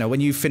you guys know,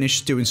 when you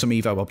finish doing some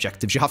Evo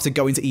objectives, you have to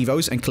go into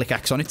Evos and click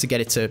X on it to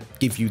get it to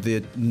give you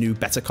the new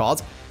better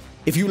card.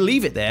 If you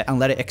leave it there and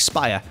let it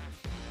expire,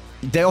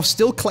 they are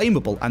still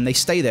claimable and they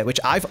stay there, which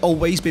I've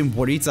always been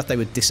worried that they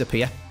would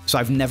disappear. So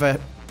I've never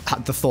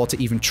had the thought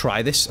to even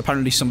try this.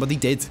 Apparently somebody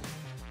did.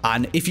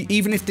 And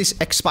even if this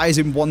expires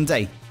in 1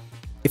 day,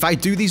 if I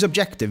do these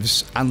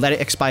objectives and let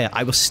it expire,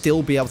 I will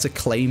still be able to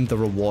claim the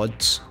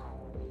rewards.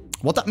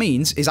 What that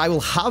means is I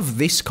will have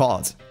this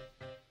card,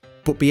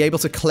 but be able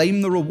to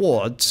claim the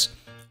rewards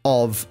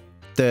of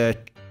the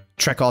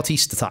Trek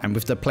Artista time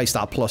with the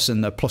Playstyle Plus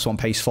and the +1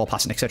 pace, 4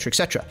 passing, etc,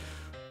 etc.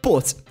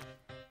 But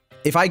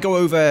if I go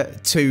over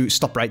to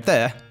stop right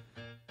there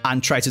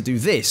and try to do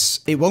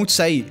this, it won't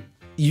say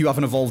you have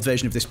an evolved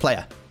version of this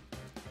player,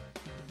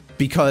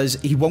 because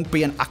he won't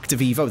be an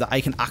active Evo that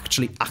I can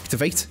actually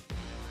activate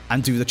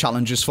and do the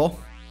challenges for.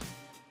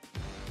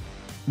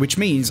 Which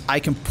means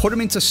I can put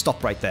him into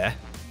stop right there,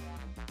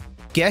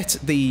 get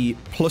the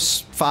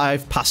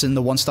 +5 passing,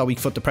 the 1-star weak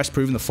foot, the press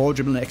proven, the 4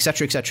 dribbling,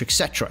 etc, etc,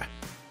 etc.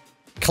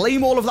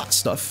 Claim all of that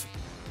stuff,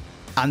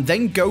 and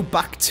then go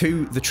back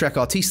to the Trek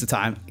Artista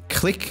time,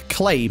 click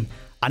claim,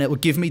 and it will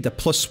give me the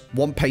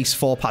 +1 pace,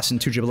 4 passing,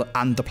 2 dribbling,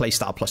 and the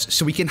Playstyle Plus.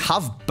 So we can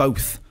have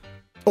both.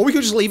 Or we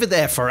could just leave it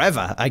there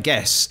forever, I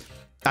guess,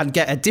 and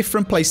get a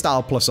different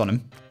Playstyle Plus on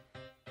him,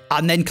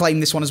 and then claim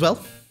this one as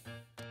well.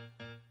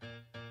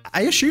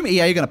 I assume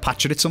EA are going to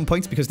patch it at some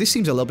point, because this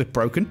seems a little bit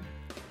broken.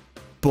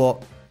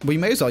 But we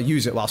may as well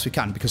use it whilst we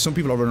can, because some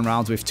people are running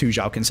around with 2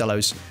 João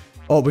Cancelos.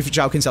 Or with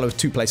João Cancelo's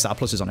 2 playstyle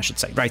pluses on, I should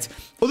say. Right.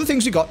 Other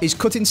things we got is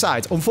cut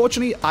inside.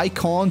 Unfortunately, I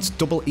can't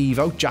double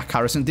Evo Jack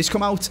Harrison. This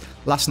come out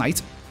last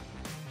night.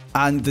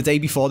 And the day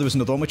before, there was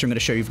another one, which I'm going to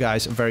show you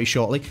guys very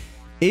shortly.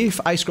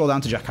 If I scroll down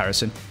to Jack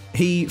Harrison,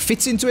 he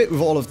fits into it with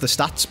all of the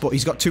stats, but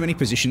he's got too many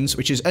positions,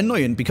 which is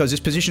annoying because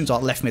his positions are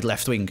left mid,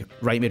 left wing,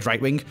 right mid,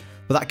 right wing.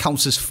 But that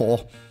counts as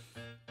 4.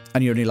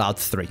 And you're only allowed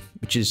 3,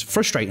 which is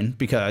frustrating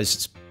because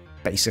it's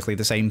basically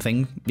the same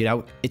thing. You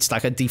know, it's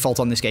like a default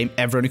on this game.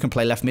 Everyone who can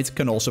play left mid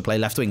can also play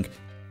left wing.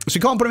 So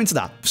we can't put him into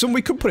that. Someone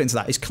we could put into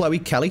that is Chloe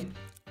Kelly.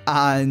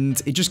 And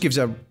it just gives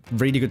her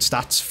really good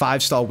stats.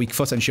 5-star weak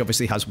foot, and she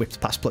obviously has whipped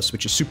pass plus,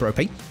 which is super OP.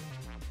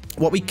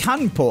 What we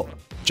can put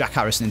Jack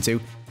Harrison into,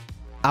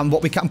 and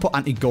what we can put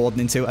Anthony Gordon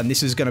into, and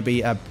this is going to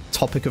be a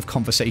topic of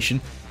conversation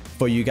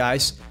for you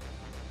guys.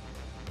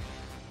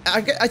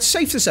 It's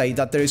safe to say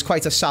that there is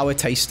quite a sour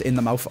taste in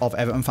the mouth of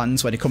Everton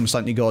fans when it comes to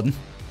Anthony Gordon.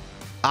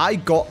 I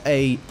got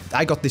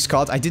this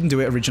card. I didn't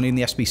do it originally in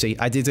the SBC.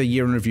 I did a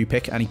year in review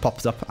pick, and he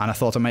popped up, and I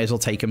thought I may as well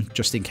take him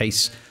just in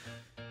case.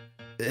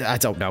 I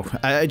don't know.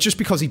 Just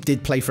because he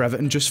did play for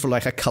Everton, just for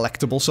like a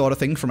collectible sort of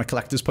thing from a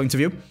collector's point of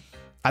view.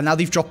 And now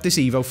they've dropped this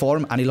Evo for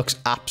him, and he looks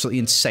absolutely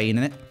insane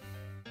in it.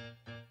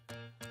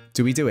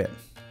 Do we do it?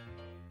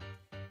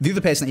 The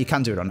other person that you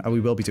can do it on, and we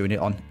will be doing it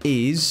on,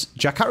 is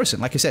Jack Harrison,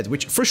 like I said,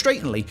 which,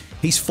 frustratingly,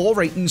 he's 4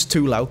 ratings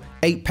too low,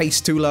 8 pace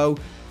too low,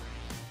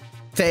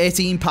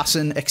 13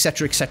 passing,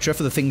 etc, etc,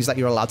 for the things that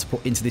you're allowed to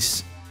put into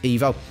this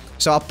Evo.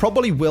 So I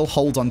probably will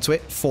hold on to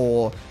it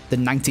for the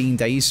 19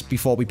 days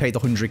before we pay the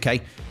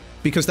 100k,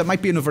 because there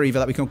might be another Evo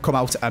that we can come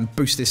out and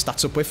boost his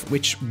stats up with,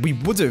 which we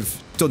would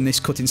have done this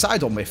cut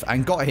inside on with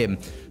and got him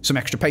some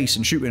extra pace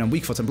and shooting and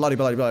weak foot and blah,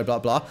 blah, blah, blah,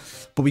 blah,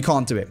 but we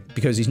can't do it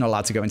because he's not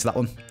allowed to go into that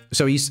one.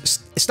 So he's,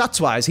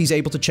 stats-wise, he's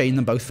able to chain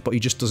them both, but he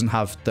just doesn't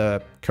have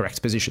the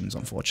correct positions,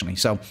 unfortunately.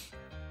 So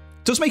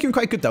does make him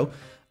quite good, though.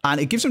 And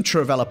it gives him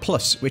Travella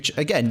Plus, which,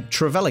 again,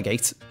 Travella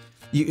Gate,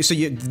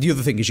 The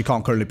other thing is you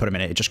can't currently put him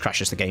in it. It just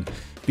crashes the game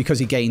because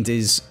he gained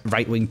his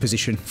right-wing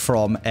position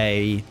from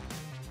a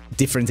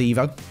different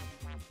Evo,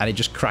 and it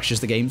just crashes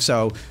the game.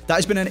 So that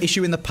has been an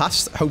issue in the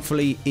past.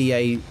 Hopefully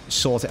EA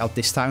sort it out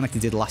this time like they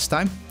did last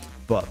time,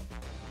 but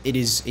it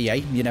is EA.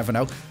 You never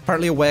know.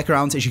 Apparently a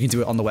workaround is you can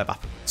do it on the web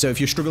app. So if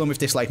you're struggling with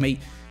this like me,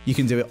 you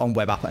can do it on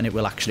web app and it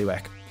will actually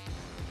work.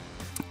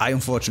 I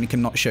unfortunately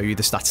cannot show you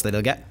the stats that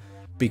it'll get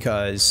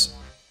because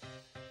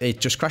it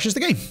just crashes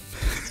the game.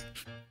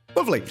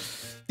 Lovely.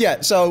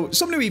 Yeah, so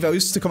some new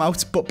Evos to come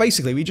out, but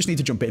basically we just need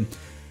to jump in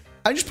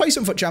and just play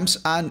some FUT Champs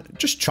and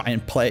just try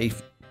and play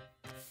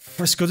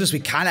for as good as we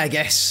can, I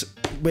guess,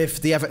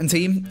 with the Everton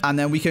team, and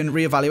then we can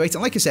reevaluate.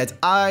 And like I said,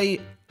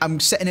 I'm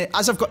setting it,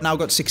 as I've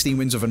got 16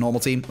 wins of a normal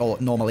team, or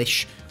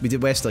normal-ish.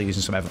 We're still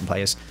using some Everton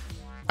players.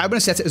 I'm going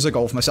to set it as a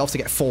goal for myself to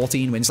get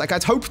 14 wins. Like,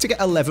 I'd hope to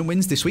get 11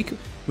 wins this week.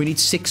 We need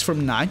 6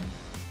 from 9.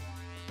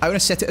 I'm going to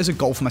set it as a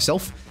goal for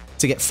myself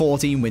to get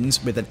 14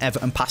 wins with an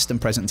Everton past and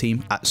present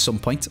team at some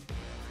point.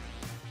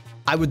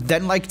 I would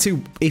then like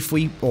to,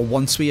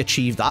 once we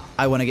achieve that,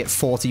 I want to get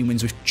 14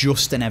 wins with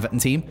just an Everton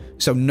team.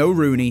 So no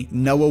Rooney,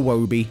 no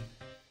Iwobi,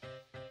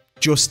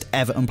 just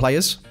Everton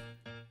players,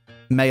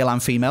 male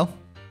and female.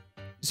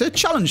 It's a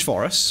challenge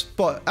for us,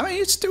 but I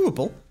mean, it's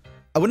doable.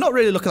 We're not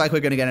really looking like we're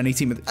going to get any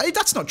team of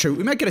that's not true.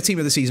 We might get a team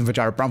of the season for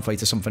Jared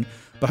Bramthwaite or something,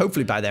 but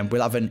hopefully by then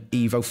we'll have an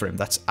Evo for him.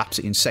 That's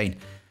absolutely insane.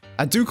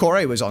 And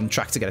Doucouré was on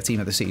track to get a team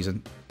of the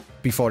season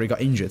before he got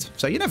injured.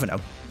 So you never know.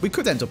 We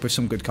could end up with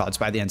some good cards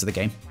by the end of the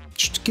game.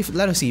 Just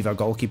let us Evo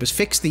goalkeepers.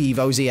 Fix the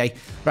Evos, EA.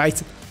 Right,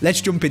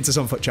 let's jump into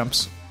some FUT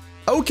Champs.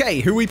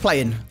 Okay, who are we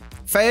playing?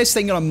 First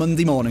thing on a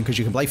Monday morning, because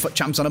you can play FUT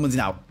Champs on a Monday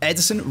now.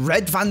 Ederson,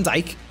 Red Van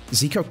Dijk,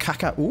 Zico,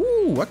 Kaka.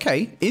 Ooh,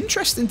 okay.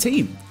 Interesting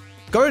team.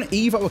 Got an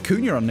Evo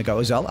Acuna on the go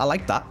as well. I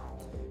like that.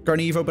 Got an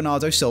Evo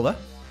Bernardo Silva.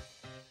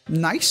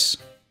 Nice.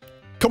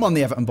 Come on,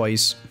 the Everton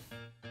boys.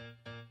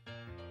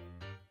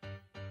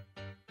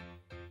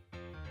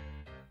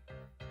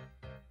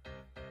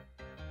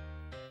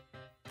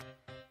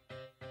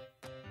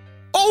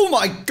 Oh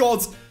my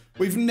god!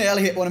 We've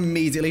nearly hit one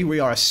immediately. We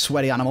are a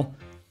sweaty animal.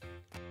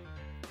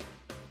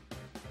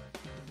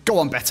 Go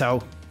on,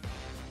 Beto.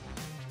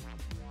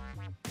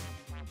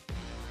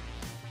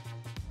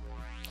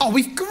 Oh,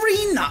 we've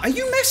greened that. Are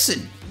you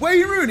messing?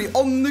 Wayne Rooney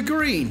on the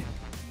green.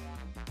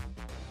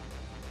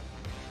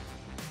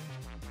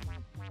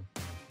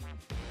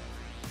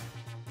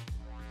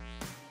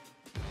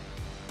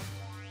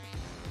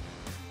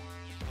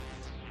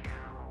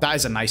 That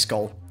is a nice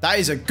goal. That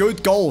is a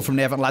good goal from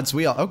the Everton lads.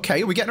 We are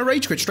okay. We're getting a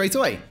rage quit straight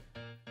away.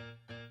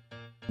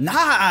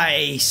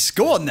 Nice.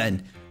 Go on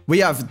then. We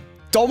have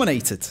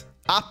dominated.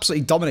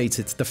 Absolutely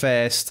dominated the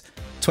first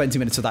 20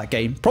 minutes of that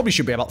game. Probably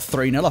should be about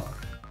 3-0 up.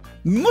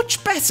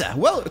 Much better.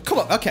 Well, come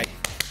on. Okay.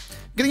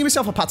 I'm going to give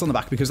myself a pat on the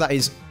back because that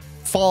is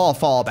far,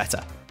 far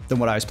better than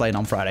what I was playing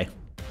on Friday.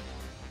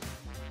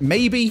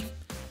 Maybe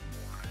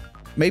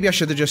I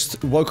should have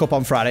just woke up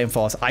on Friday and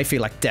thought, I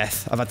feel like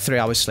death. I've had 3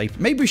 hours sleep.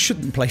 Maybe we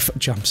shouldn't play FUT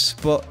Champs,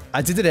 but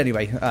I did it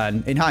anyway.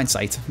 And in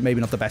hindsight,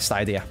 maybe not the best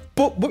idea.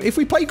 But if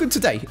we play good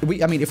today,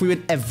 I mean, if we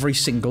win every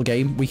single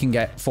game, we can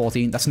get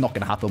 14. That's not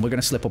going to happen. We're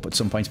going to slip up at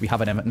some point. We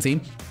have an Everton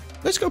team.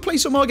 Let's go play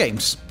some more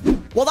games.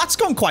 Well, that's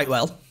gone quite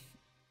well.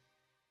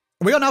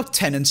 We are now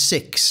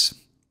 10-6.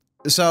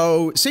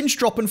 So since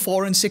dropping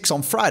 4-6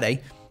 on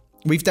Friday,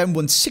 we've then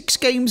won 6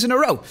 games in a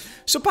row.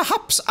 So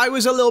perhaps I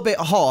was a little bit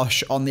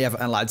harsh on the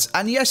Everton lads.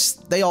 And yes,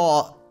 they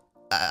are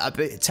a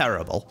bit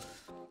terrible.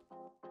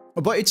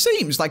 But it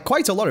seems like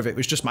quite a lot of it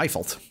was just my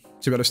fault,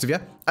 to be honest with you.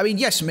 I mean,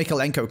 yes,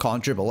 Mykolenko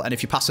can't dribble. And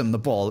if you pass him the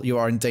ball, you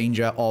are in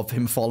danger of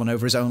him falling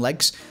over his own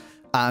legs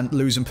and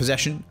losing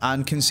possession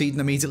and conceding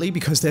immediately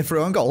because they're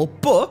through on goal.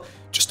 But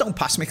just don't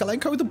pass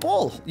Mykolenko the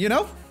ball, you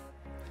know?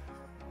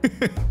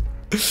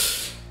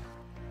 It's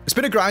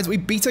been a grind. We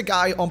beat a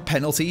guy on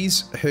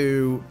penalties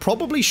who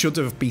probably should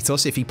have beat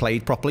us if he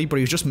played properly, but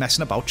he was just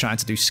messing about trying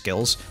to do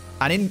skills.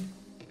 And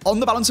on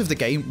the balance of the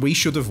game, we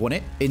should have won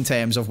it in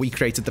terms of we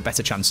created the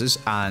better chances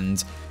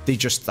and they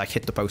just like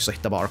hit the post,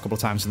 hit the bar a couple of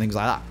times and things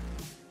like that.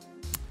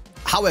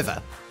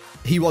 However,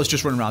 he was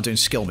just running around doing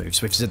skill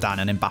moves with Zidane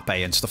and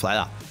Mbappe and stuff like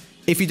that.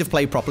 If he'd have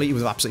played properly, he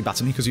would have absolutely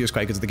battered me because he was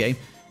quite good at the game.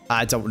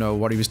 I don't know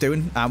what he was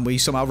doing, and we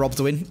somehow robbed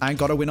the win and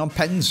got a win on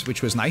pens,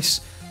 which was nice.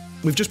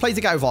 We've just played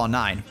the guy with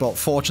R9, but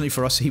fortunately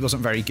for us, he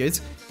wasn't very good.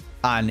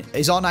 And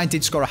his R9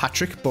 did score a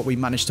hat-trick, but we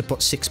managed to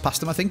put 6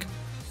 past him, I think.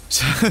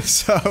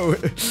 So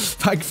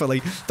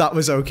thankfully, that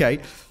was okay.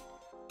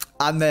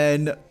 And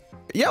then,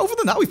 yeah, other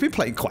than that, we've been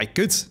playing quite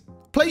good.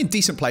 Playing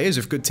decent players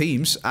with good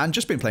teams, and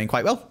just been playing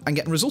quite well, and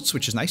getting results,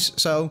 which is nice.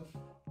 So,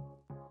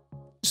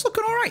 it's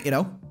looking all right, you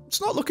know? It's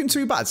not looking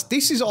too bad.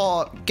 This is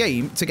our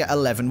game to get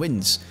 11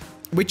 wins,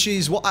 which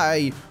is what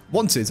I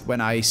wanted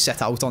when I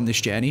set out on this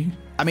journey.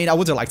 I mean, I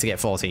would have liked to get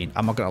 14.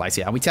 I'm not going to lie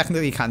to you. And we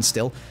technically can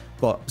still,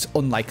 but it's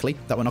unlikely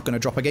that we're not going to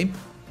drop a game.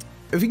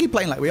 If we keep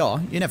playing like we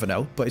are, you never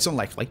know, but it's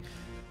unlikely.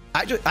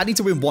 I need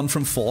to win 1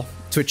 from 4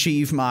 to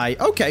achieve my...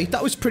 Okay,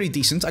 that was pretty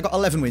decent. I got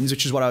 11 wins,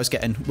 which is what I was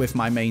getting with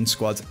my main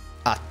squad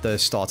at the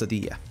start of the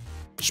year.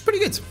 Which is pretty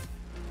good.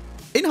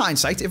 in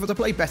hindsight, if we were to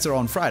play better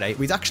on Friday,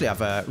 we'd actually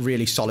have a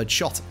really solid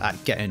shot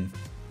at getting...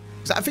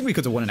 I think we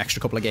could have won an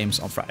extra couple of games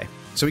on Friday.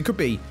 So we could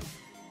be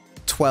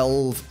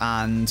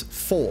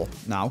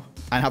 12-4 now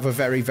and have a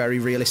very, very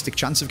realistic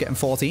chance of getting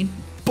 14.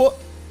 But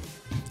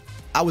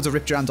I would have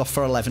ripped your hand off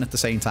for 11 at the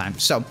same time.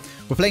 So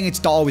we're playing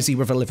against Darwizy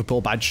with a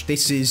Liverpool badge.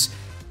 This is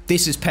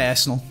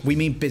personal. We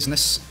mean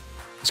business.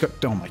 He's got...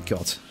 Oh, my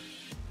God.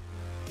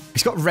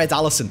 He's got Red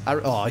Allison.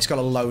 Oh, he's got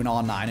a lone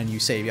R9 and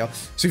Eusebio.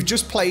 So we've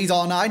just played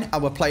R9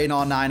 and we're playing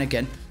R9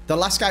 again. The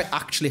last guy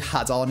actually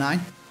had R9.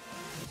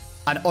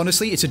 And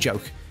honestly, it's a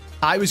joke.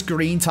 I was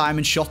green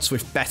timing shots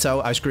with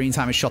Beto. I was green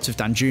timing shots with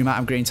Danjuma.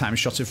 I'm green timing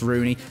shots with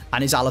Rooney.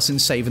 And his Allison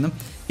saving them.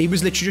 He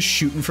was literally just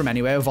shooting from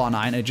anywhere with R9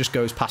 and it just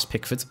goes past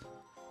Pickford.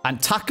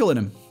 And tackling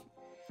him.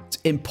 It's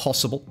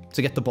impossible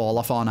to get the ball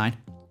off R9.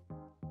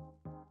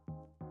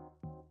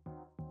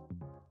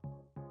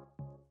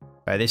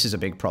 Right, this is a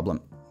big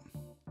problem.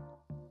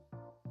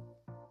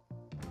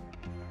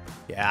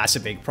 Yeah, that's a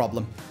big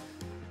problem.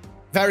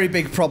 Very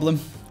big problem.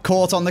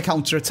 Caught on the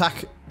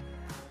counter-attack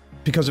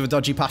because of a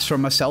dodgy pass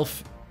from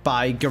myself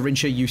by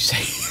Garincha,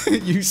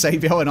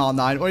 Eusebio, and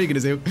R9. What are you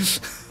going to do?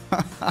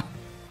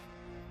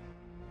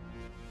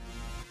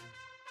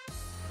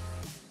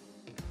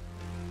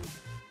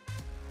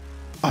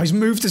 Oh, he's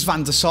moved his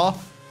Van der Sar.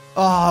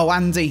 Oh,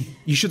 Andy,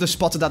 you should have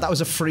spotted that. That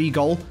was a free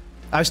goal.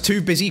 I was too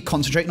busy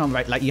concentrating on,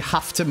 right, like, you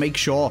have to make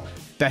sure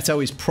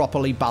Beto is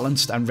properly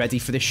balanced and ready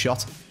for this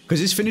shot. Because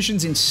his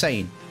finishing's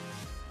insane.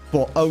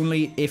 But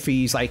only if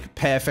he's, like,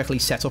 perfectly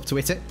set up to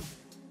hit it.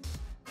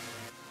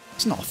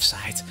 It's not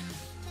offside.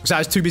 Because I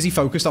was too busy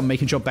focused on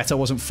making sure Beto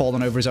wasn't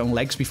falling over his own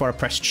legs before I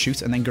pressed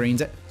shoot and then greened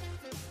it.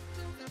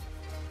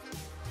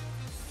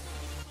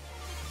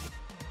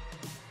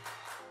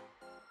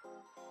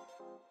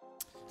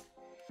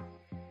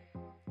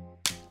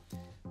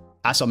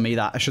 That's on me,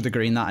 that. I should have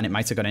greened that and it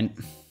might have gone in.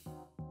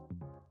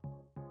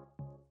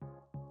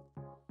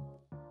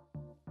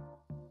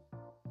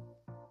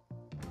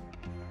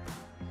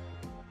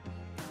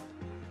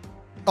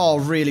 Oh,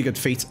 really good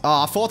feet.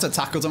 Oh, I thought I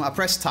tackled him. I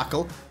pressed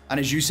tackle, and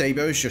his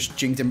Eusebio is just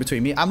jinked in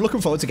between me. I'm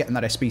looking forward to getting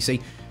that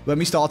SBC. When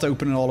we start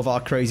opening all of our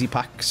crazy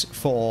packs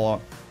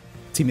for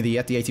Team of the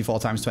Year, the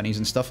 84x20s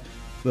and stuff,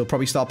 we'll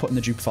probably start putting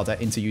the dupe fodder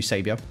into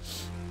Eusebio.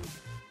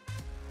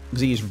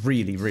 Because he is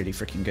really, really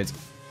freaking good.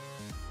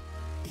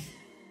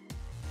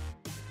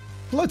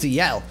 Bloody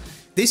hell.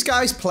 This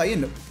guy's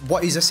playing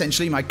what is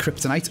essentially my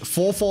kryptonite.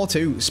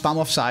 4-4-2, spam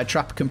off side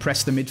trap,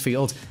 compress the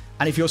midfield.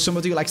 And if you're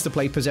somebody who likes to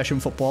play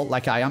possession football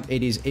like I am,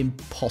 it is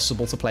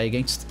impossible to play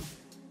against.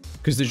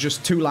 Because there's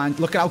just two lines.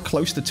 Look at how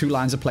close the two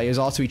lines of players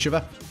are to each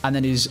other. And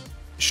then his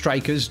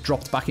strikers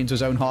dropped back into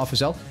his own half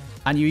as well.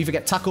 And you either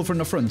get tackled from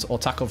the front or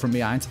tackled from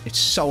behind. It's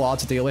so hard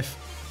to deal with.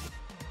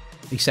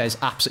 He says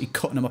absolutely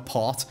cutting them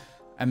apart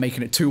and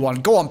making it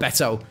 2-1. Go on,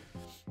 Beto.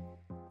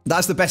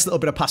 That's the best little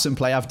bit of passing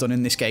play I've done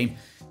in this game.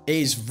 It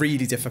is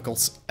really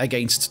difficult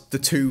against the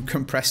two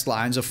compressed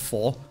lines of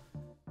 4.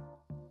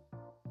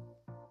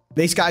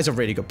 This guy's a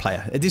really good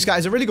player. This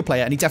guy's a really good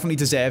player, and he definitely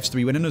deserves to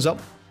be winning us up.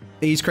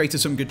 He's created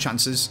some good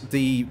chances.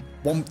 The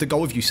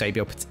goal of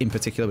Eusebio in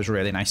particular was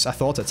really nice. I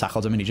thought I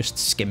tackled him, and he just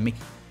skimmed me.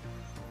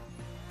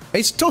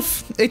 It's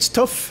tough. It's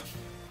tough.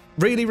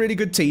 Really, really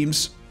good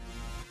teams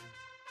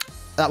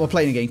that we're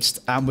playing against,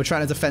 and we're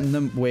trying to defend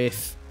them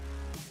with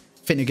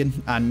Finnegan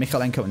and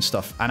Mikalenko and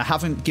stuff. And I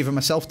haven't given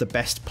myself the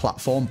best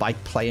platform by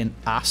playing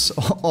ass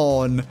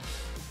on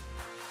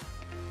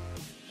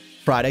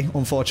Friday,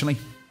 unfortunately.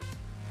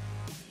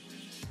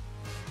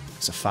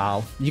 It's a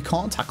foul. You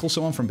can't tackle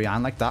someone from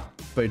behind like that.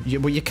 But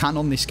you can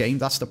on this game.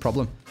 That's the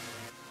problem.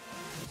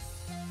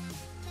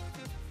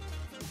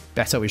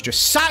 Beto is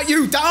just sat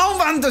you down,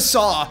 Van der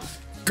Sar.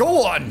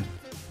 Go on.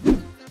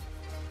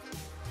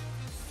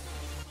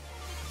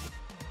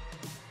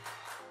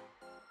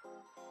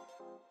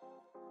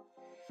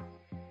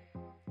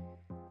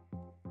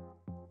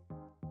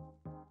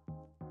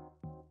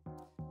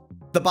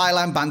 The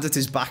byline bandit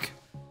is back.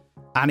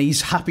 And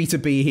he's happy to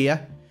be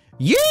here.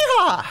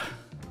 Yeah!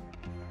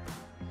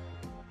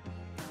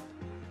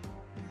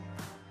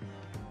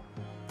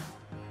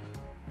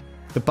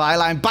 The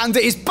byline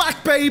bandit is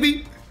back,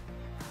 baby!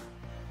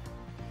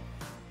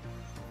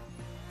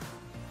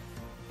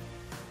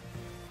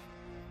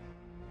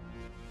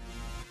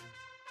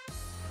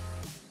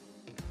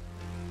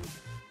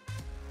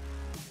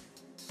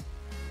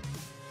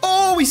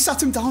 Oh, he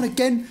sat him down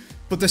again.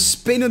 But the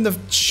spin and the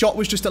shot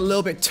was just a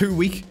little bit too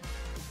weak.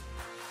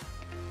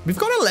 We've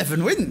got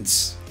 11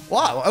 wins.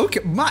 Wow, okay,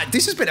 Matt,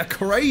 this has been a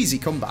crazy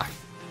comeback.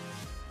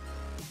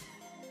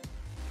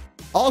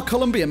 Our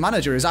Colombian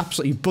manager is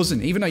absolutely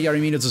buzzing, even though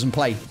Yeremina doesn't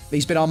play.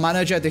 He's been our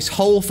manager this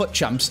whole FUT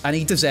Champs, and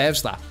he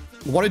deserves that.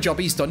 What a job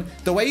he's done.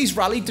 The way he's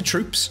rallied the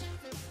troops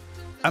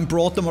and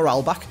brought the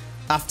morale back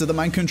after the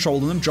man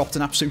controlling them dropped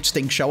an absolute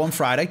stink show on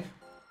Friday.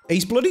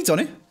 He's bloody done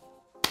it.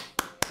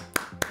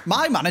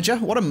 My manager,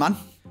 what a man.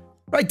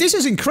 Right, this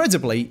is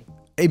incredibly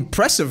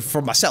impressive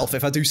for myself,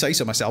 if I do say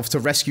so myself, to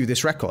rescue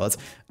this record.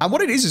 And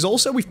what it is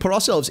also we've put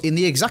ourselves in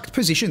the exact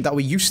position that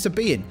we used to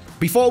be in.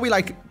 Before we,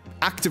 like,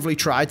 actively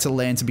tried to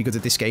learn to be good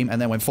at this game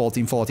and then went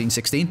 14, 14,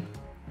 16.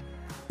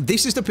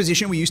 This is the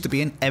position we used to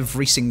be in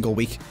every single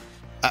week.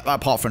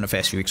 Apart from the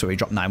first few weeks where we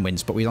dropped 9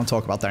 wins, but we don't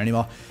talk about that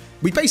anymore.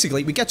 We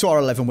get to our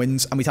 11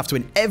 wins, and we'd have to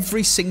win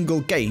every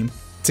single game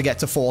to get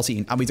to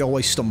 14, and we'd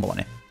always stumble on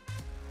it.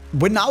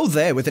 We're now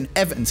there with an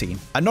Everton team,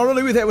 and not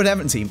only are we there with an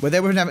Everton team, we're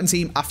there with an Everton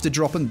team after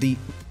dropping the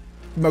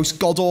most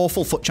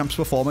god-awful FUT Champs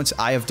performance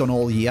I have done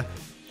all year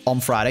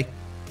on Friday.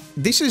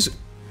 This is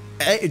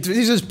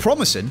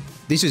promising.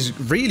 This is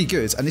really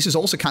good, and this is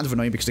also kind of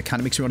annoying because it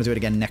kind of makes me want to do it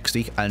again next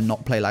week and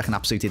not play like an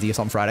absolute idiot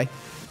on Friday.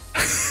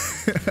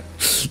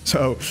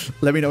 So,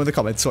 let me know in the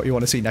comments what you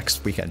want to see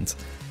next weekend.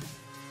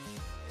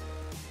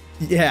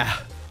 Yeah.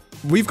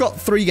 We've got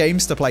 3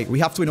 games to play. We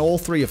have to win all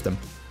 3 of them.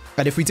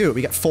 And if we do it,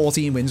 we get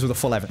 14 wins with a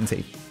full Everton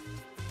team.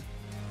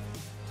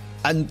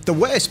 And the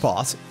worst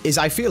part is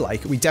I feel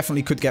like we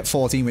definitely could get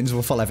 14 wins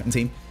with a full Everton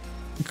team.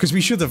 Because we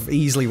should have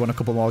easily won a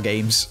couple more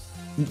games.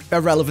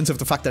 Irrelevant of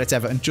the fact that it's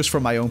Everton, just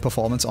from my own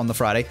performance on the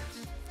Friday.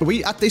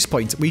 At this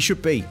point, we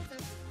should be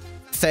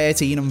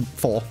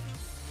 13-4.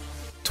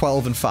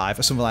 12 and 5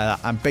 or something like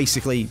that, and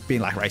basically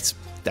being like, right,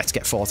 let's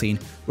get 14.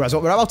 Whereas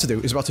what we're about to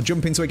do is about to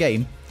jump into a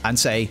game and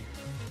say,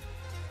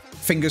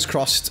 fingers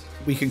crossed,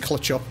 we can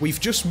clutch up. We've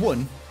just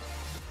won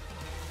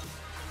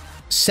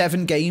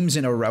 7 games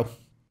in a row.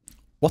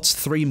 What's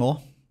 3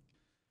 more?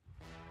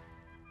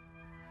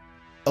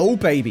 Oh,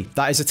 baby,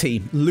 that is a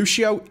team.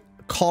 Lucio,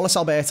 Carlos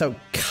Alberto,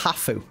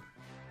 Cafu.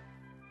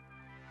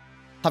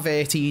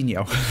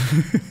 Havertinho.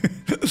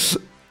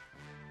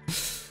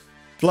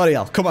 Bloody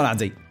hell. Come on,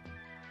 Andy.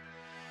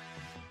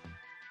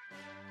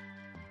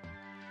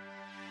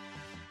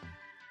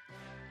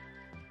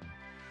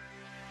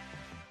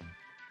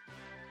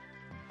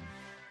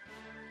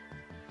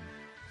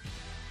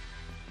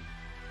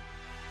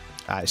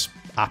 That is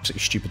absolutely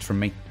stupid from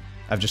me.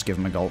 I've just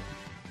given him a goal.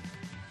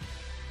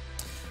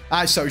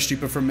 That is so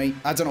stupid from me.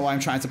 I don't know why I'm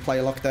trying to play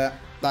a lock there.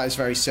 That is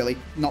very silly.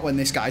 Not when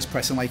this guy's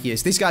pressing like he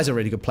is. This guy's a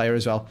really good player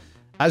as well.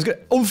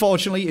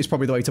 Unfortunately, is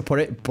probably the way to put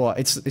it, but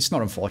it's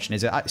not unfortunate,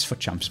 is it? It's FUT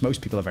Champs.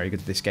 Most people are very good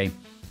at this game.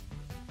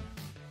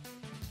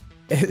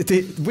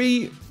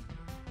 We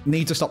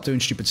need to stop doing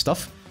stupid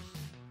stuff.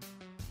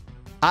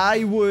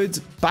 I would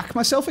back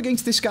myself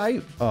against this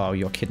guy. Oh,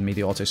 you're kidding me,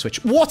 the auto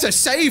switch. What a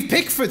save,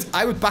 Pickford!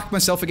 I would back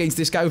myself against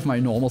this guy with my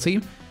normal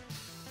team.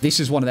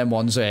 This is one of them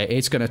ones where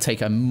it's going to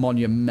take a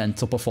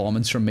monumental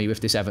performance from me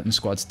with this Everton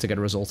squad to get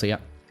a result here.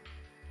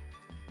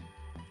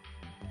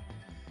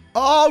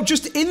 Oh,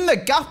 just in the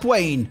gap,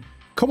 Wayne.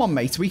 Come on,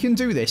 mate. We can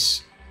do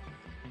this.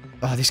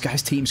 Oh, this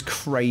guy's team's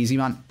crazy,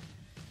 man.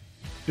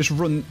 Just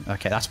run.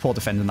 Okay, that's poor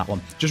defending, that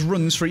one. Just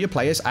runs through your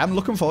players. I'm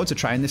looking forward to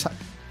trying this.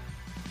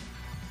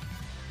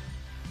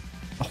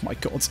 Oh my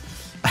god.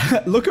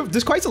 Look,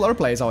 there's quite a lot of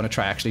players I want to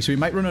try, actually. So we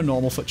might run a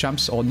normal FUT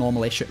Champs, or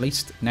normal-ish at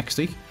least, next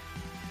week.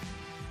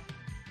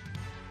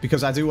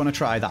 Because I do want to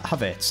try that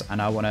Havertz,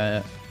 and I want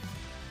to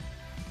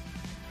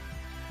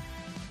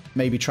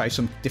maybe try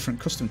some different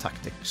custom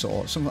tactics,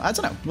 or some, I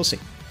don't know, we'll see.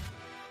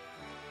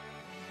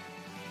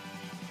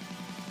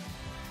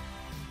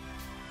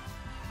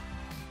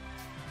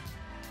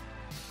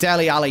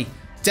 Dele Alli.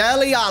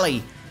 Dele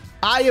Alli.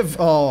 I have,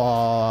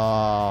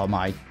 oh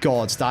my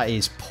god, that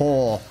is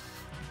poor.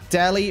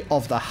 Dele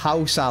of the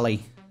House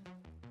Alley.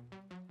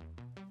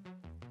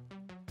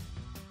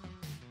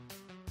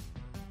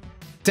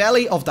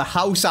 Dele of the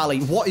House Alley.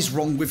 What is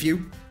wrong with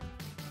you?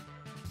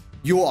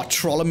 You are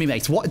trolling me,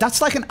 mate. What? That's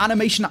like an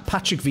animation that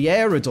Patrick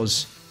Vieira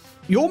does.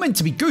 You're meant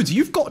to be good.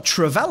 You've got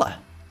Travella.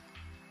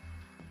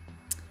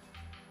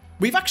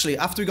 We've actually,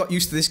 after we got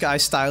used to this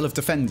guy's style of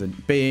defending,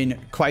 been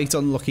quite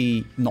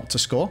unlucky not to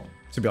score,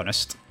 to be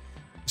honest.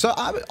 So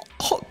I'm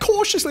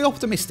cautiously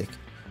optimistic,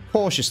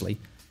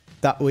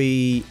 that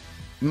we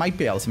might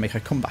be able to make a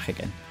comeback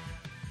again.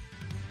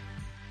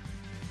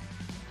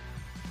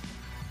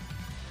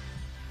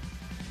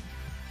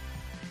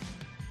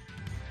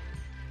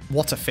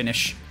 What a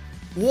finish.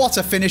 What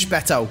a finish,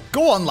 Beto.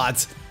 Go on,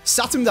 lads.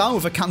 Sat him down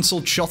with a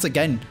cancelled shot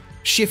again.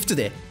 Shifted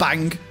it.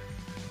 Bang.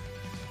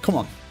 Come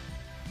on.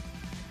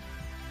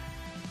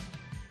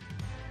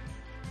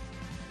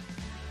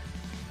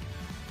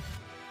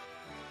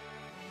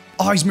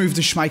 Oh, he's moved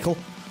as Schmeichel.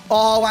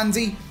 Oh,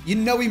 Andy. You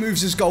know he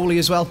moves as goalie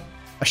as well.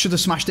 I should have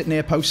smashed it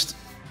near post.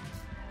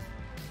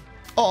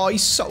 Oh,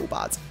 he's so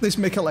bad. This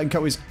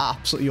Mikalenko is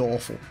absolutely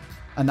awful.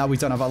 And now we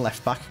don't have our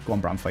left back. Go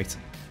on, Branthwaite.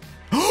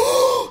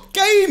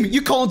 Game!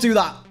 You can't do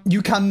that.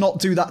 You cannot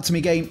do that to me,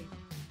 game.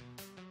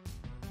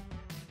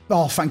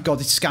 Oh, thank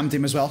God it scammed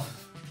him as well.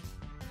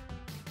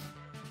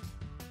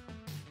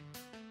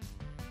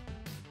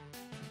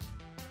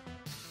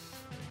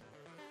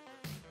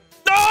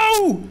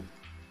 No!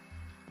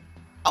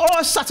 Oh,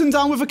 I sat him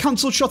down with a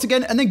cancelled shot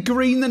again, and then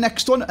Green the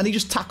next one, and he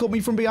just tackled me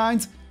from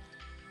behind.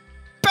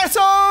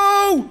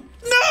 Beto!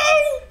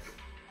 No!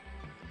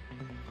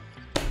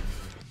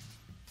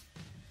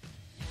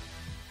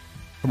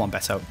 Come on,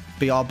 Beto.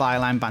 Be our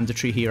byline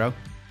banditry hero.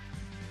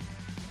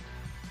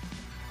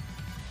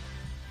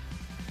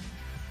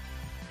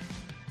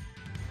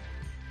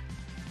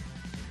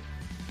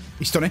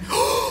 He's done it.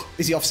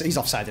 Is he offside? He's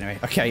offside anyway.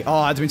 Okay. Oh,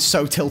 I'd been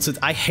so tilted.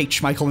 I hate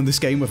Schmeichel in this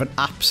game with an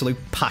absolute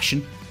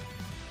passion.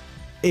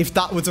 If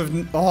that would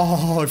have...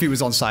 Oh, if he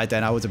was onside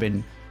then, I would have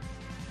been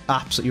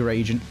absolutely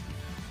raging.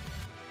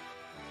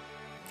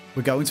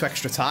 We're going to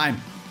extra time.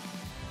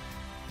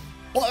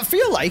 Well, I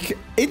feel like,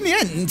 in the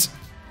end,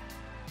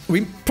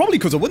 we probably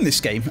could have won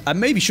this game, and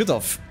maybe should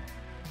have.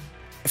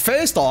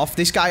 First off,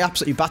 this guy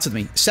absolutely battered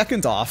me.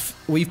 Second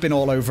off, we've been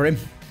all over him.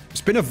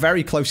 It's been a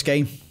very close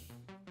game.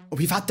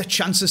 We've had the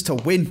chances to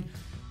win.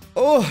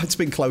 Oh, it's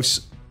been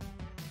close.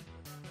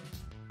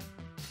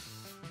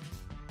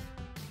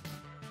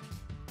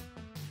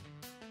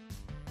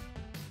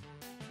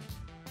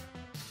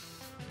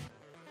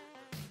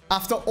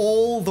 After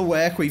all the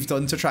work we've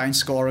done to try and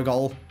score a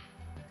goal,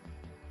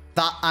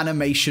 that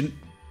animation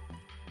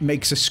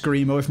makes a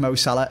screamer with Mo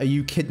Salah. Are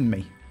you kidding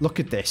me? Look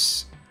at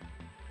this.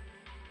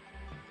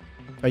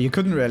 Oh, you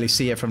couldn't really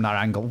see it from that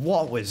angle.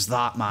 What was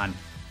that, man?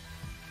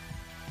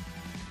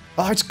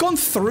 Oh, it's gone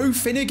through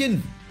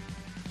Finnegan.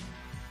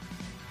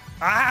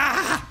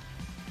 Ah!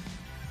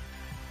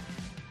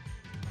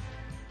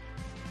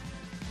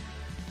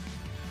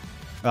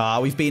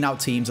 We've been out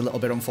teams a little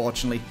bit,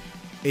 unfortunately,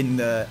 in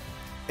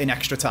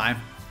extra time.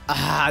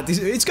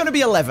 It's going to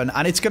be 11,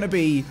 and it's going to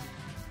be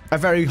a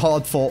very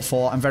hard fought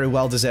for and very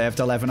well deserved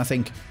 11, I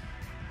think.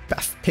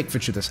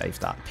 Pickford should have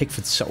saved that.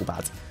 Pickford's so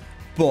bad.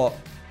 But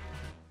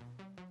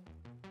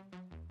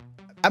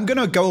I'm going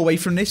to go away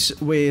from this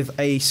with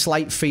a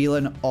slight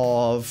feeling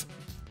of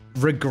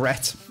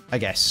regret, I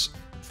guess,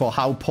 for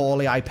how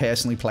poorly I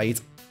personally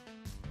played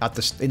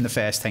in the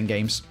first 10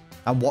 games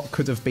and what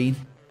could have been.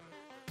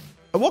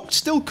 And what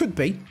still could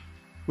be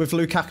with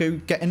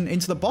Lukaku getting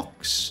into the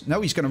box.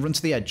 No, he's going to run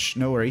to the edge.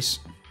 No worries.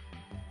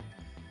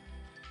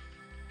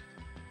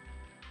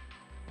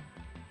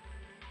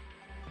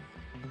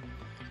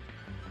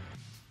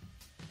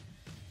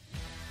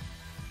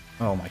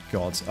 Oh my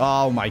god.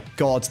 Oh my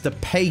god. The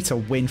pay to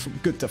win from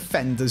good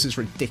defenders is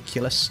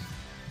ridiculous.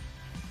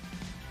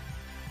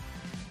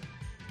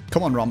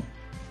 Come on, Rom.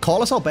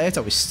 Carlos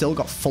Alberto has still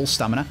got full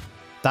stamina.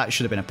 That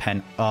should have been a pen.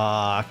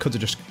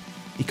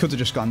 He could have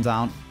just gone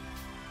down.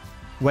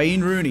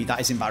 Wayne Rooney. That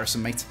is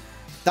embarrassing, mate.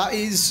 That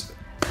is...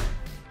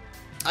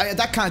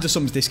 that kind of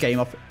sums this game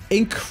up.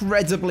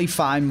 Incredibly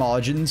fine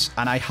margins,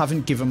 and I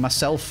haven't given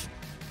myself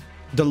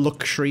the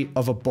luxury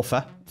of a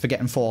buffer for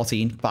getting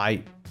 14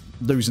 by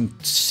losing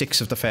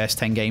 6 of the first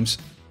 10 games.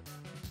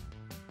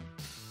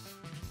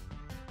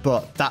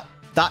 But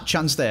that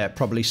chance there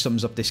probably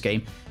sums up this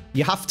game.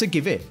 You have to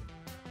give it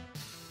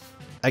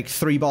like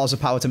 3 bars of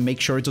power to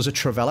make sure it does a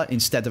Travella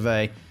instead of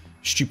a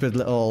stupid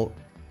little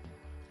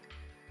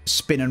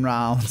spinning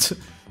round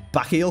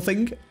back heel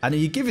thing. And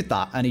you give it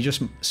that and he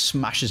just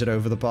smashes it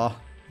over the bar.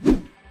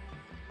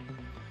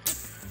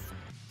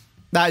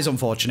 That is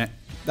unfortunate.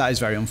 That is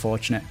very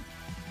unfortunate.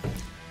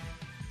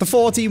 The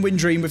 14-win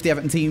dream with the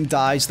Everton team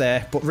dies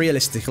there, but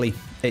realistically,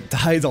 it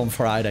died on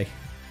Friday.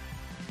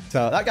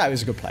 So that guy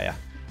was a good player.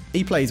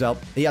 He played well.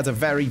 He had a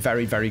very,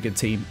 very, very good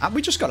team. And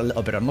we just got a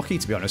little bit unlucky,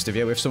 to be honest with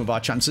you, with some of our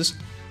chances.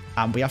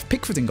 And we have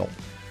Pickford in goal.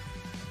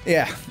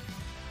 Yeah.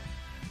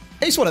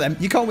 It's one of them.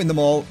 You can't win them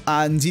all,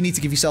 and you need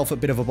to give yourself a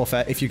bit of a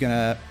buffer if you're going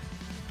to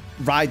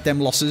ride them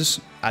losses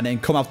and then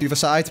come out the other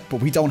side.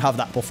 But we don't have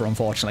that buffer,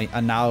 unfortunately.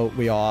 And now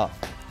we are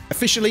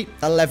officially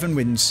 11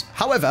 wins.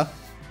 However,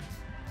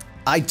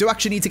 I do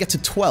actually need to get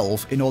to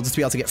 12 in order to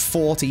be able to get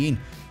 14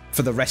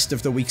 for the rest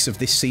of the weeks of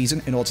this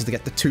season in order to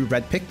get the 2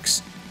 red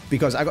picks.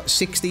 Because I got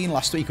 16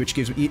 last week, which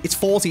gives me... It's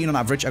 14 on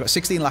average. I got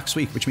 16 last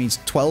week, which means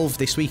 12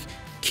 this week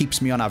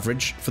keeps me on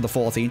average for the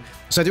 14.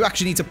 So I do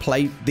actually need to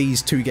play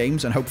these 2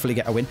 games and hopefully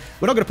get a win.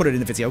 We're not going to put it in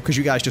the video because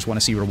you guys just want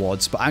to see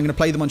rewards. But I'm going to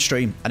play them on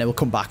stream and then we'll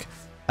come back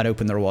and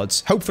open the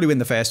rewards. Hopefully win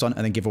the first one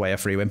and then give away a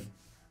free win.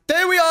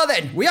 There we are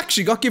then. We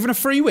actually got given a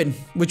free win,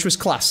 which was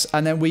class.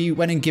 And then we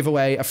went and give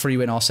away a free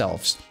win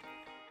ourselves.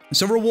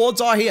 So rewards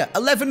are here.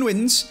 11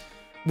 wins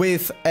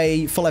with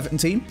a full Everton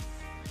team.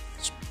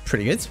 It's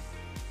pretty good.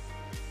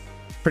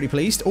 Pretty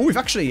pleased. Oh,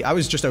 I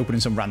was just opening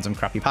some random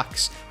crappy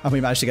packs and we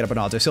managed to get a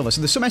Bernardo Silva.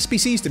 So there's some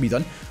SBCs to be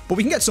done, but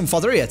we can get some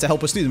fodder here to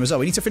help us do them as well.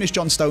 We need to finish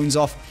John Stones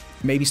off,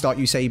 maybe start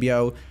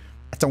Eusebio.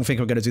 I don't think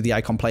I'm going to do the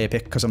icon player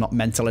pick because I'm not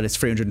mental and it's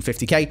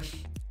 350k.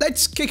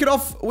 Let's kick it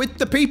off with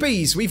the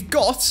PPs. We've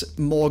got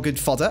more good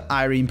fodder.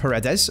 Irene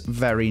Paredes.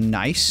 Very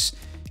nice.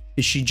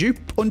 Is she dupe?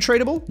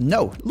 Untradeable?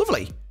 No.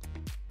 Lovely.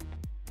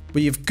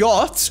 We've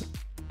got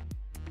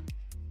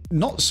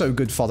not so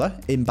good fodder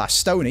in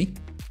Bastoni,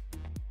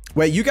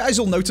 where you guys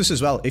will notice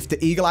as well, if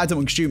the eagle-eyed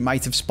amongst you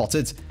might have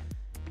spotted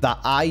that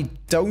I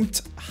don't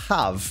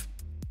have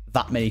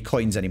that many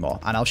coins anymore.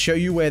 And I'll show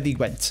you where they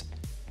went.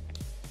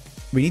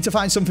 We need to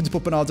find something to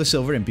put Bernardo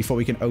Silva in before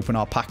we can open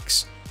our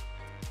packs.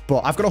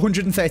 But I've got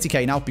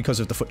 130k now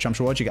because of the FUT Champs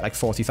rewards. You get like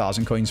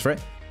 40,000 coins for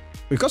it.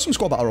 We've got some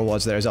squad battle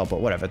rewards there as well,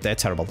 but whatever. They're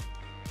terrible.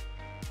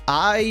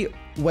 I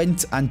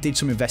went and did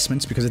some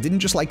investments because I didn't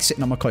just like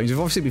sitting on my coins.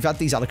 We've had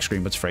these Alex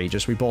Greenwoods for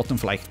ages. We bought them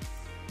for like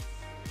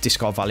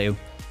discard value.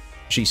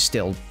 She's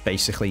still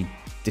basically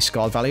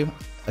discard value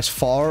as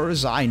far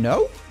as I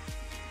know.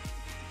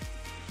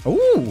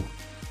 Ooh,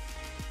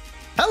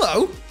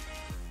 Hello?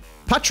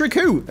 Patrick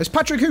who? Has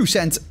Patrick who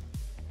sent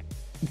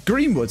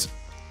Greenwood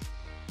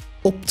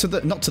up to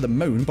the, not to the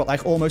moon, but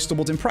like almost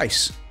doubled in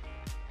price?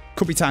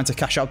 Could be time to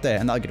cash out there,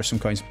 and that'll get us some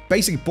coins.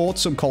 Basically bought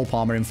some Cole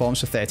Palmer informs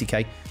for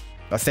 30k,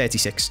 or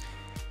 36.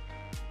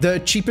 The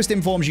cheapest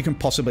informs you can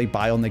possibly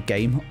buy on the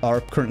game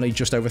are currently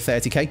just over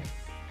 30k.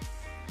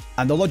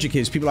 And the logic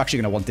is people are actually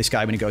going to want this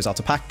guy when he goes out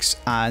to packs,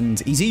 and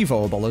he's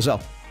evoable as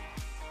well.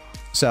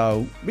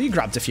 So we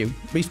grabbed a few.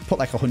 We put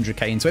like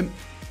 100k into him.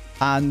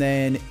 And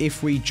then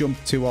if we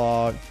jump to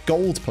our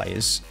gold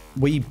players,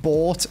 we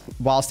bought,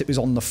 whilst it was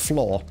on the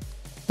floor,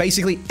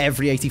 basically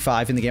every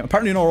 85 in the game.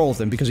 Apparently not all of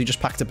them, because we just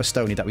packed up a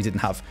Stoney that we didn't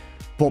have.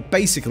 But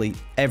basically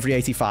every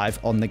 85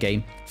 on the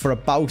game for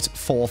about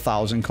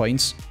 4,000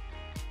 coins.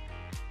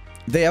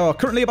 They are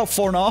currently about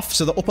 4.5,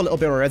 so they're up a little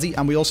bit already.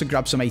 And we also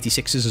grabbed some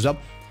 86s as well.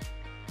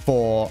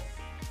 For,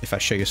 if I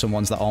show you some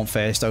ones that aren't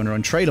first owner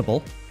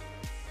untradeable,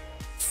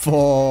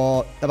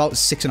 for about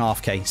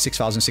 6.5k,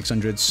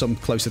 6,600, some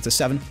closer to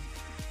 7.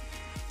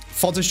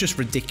 Fodder's just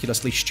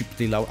ridiculously,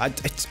 stupidly low. I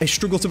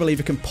struggle to believe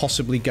it can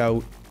possibly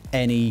go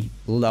any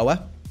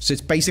lower. So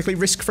it's basically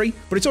risk-free,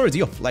 but it's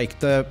already up.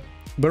 Like, we're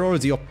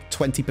already up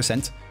 20%.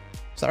 Is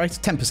that right?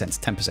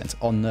 10%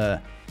 on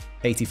the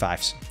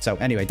 85s. So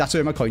anyway, that's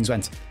where my coins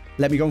went.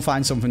 Let me go and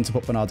find something to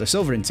put Bernardo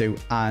Silva into,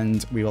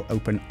 and we will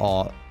open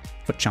our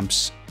FUT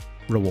Champs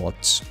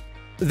rewards.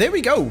 There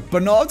we go.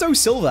 Bernardo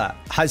Silva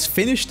has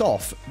finished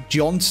off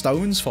John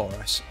Stones for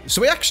us.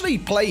 So we actually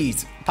played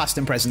past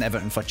and present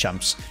Everton FUT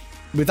Champs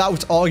without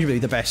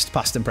arguably the best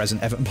past and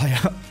present Everton player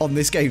on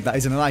this game that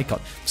isn't an icon.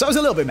 So that was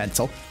a little bit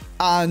mental.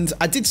 And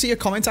I did see a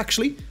comment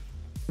actually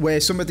where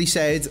somebody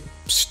said,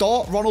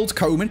 start Ronald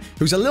Koeman,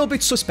 who's a little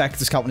bit suspect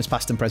as counting as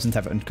past and present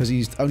Everton because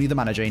he's only the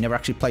manager. He never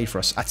actually played for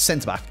us at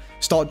centre-back.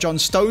 Start John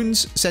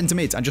Stones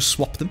centre-mid and just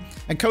swap them.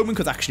 And Koeman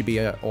could actually be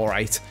a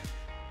alright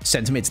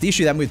centre-mids. The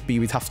issue then would be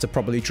we'd have to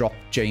probably drop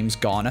James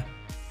Garner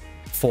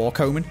for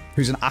Koeman,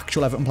 who's an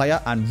actual Everton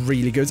player and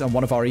really good and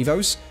one of our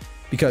Evos,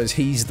 because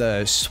he's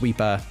the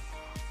sweeper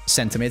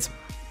centre-mid.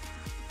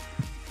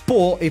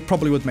 But it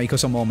probably would make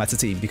us a more meta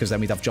team, because then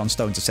we'd have John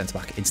Stones as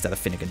centre-back instead of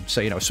Finnegan.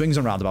 So, you know, swings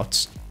and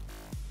roundabouts.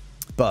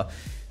 But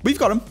we've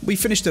got him. We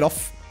finished it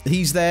off.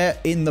 He's there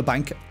in the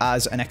bank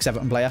as an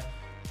ex-Everton player.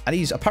 And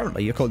he's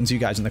apparently, according to you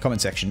guys in the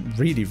comment section,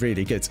 really,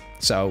 really good.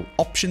 So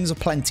options are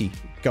plenty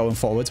going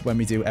forward when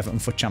we do Everton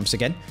FUT Champs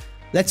again.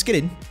 Let's get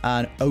in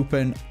and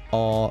open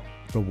our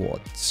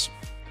rewards.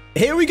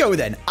 Here we go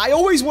then. I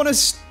always want to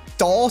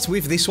start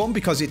with this one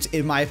because it's,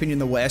 in my opinion,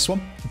 the worst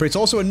one. But it's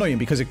also annoying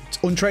because it's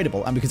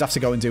untradeable and because I have to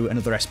go and do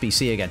another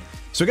SBC again.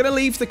 So we're going to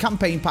leave the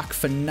campaign pack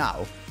for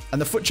now. And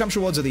the FUT Champs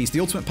rewards are these. The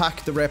Ultimate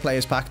Pack, the Rare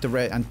Players Pack, the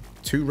Rare, and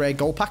 2 Rare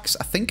Gold Packs,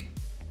 I think.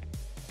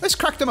 Let's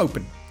crack them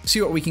open.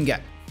 See what we can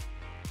get.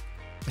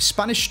 A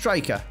Spanish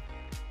striker.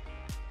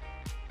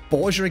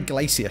 Borja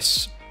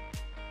Iglesias.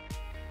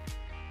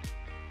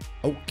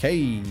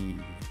 Okay.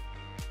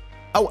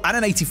 Oh, and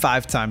an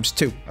 85 times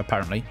 2,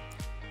 apparently,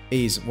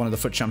 is one of the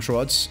FUT Champs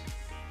rewards.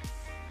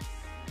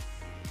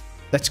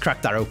 Let's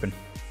crack that open.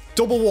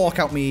 Double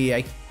walkout, me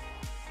EA.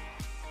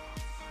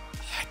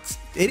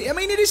 I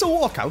mean, it is a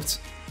walkout.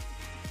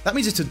 That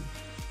means it's a...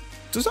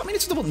 Does that mean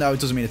it's a double? No, it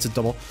doesn't mean it's a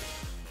double.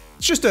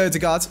 It's just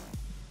Erdegaard.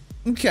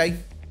 Okay.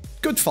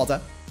 Good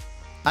fodder.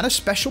 And a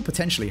special,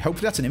 potentially.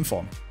 Hopefully that's an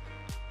inform.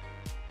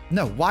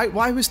 No,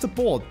 why was the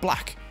board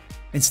black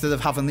instead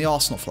of having the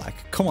Arsenal flag?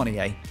 Come on,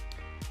 EA.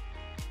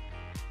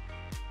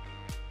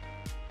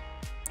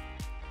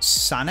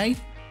 Sané?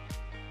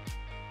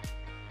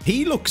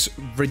 He looks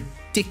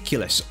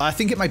ridiculous. I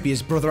think it might be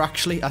his brother,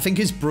 actually. I think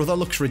his brother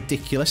looks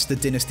ridiculous, the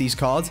Dynasties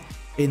card,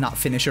 in that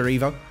finisher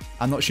Evo.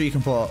 I'm not sure you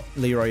can put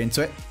Leroy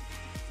into it.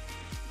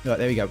 Right,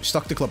 there we go.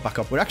 Stock the club back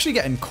up. We're actually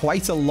getting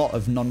quite a lot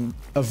of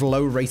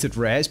low-rated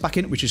rares back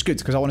in, which is good,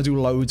 because I want to do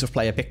loads of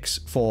player picks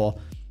for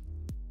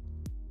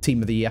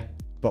Team of the Year.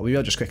 But we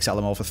will just quick sell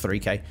them all for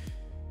 3k.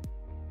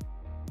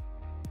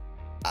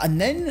 And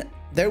then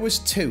there was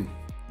 2.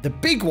 The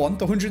big one,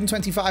 the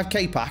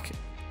 125k pack,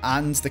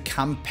 and the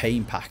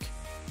campaign pack.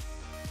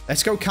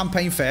 Let's go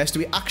campaign first. Do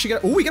we actually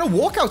get... Oh, we get a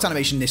walkout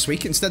animation this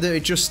week instead of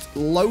it just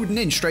loading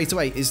in straight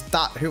away. Is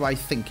that who I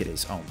think it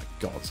is? Oh my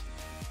god.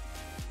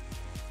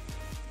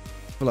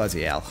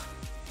 Bloody hell.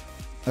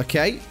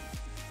 Okay.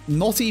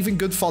 Not even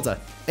good fodder.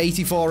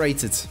 84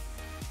 rated.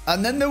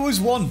 And then there was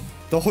one.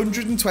 The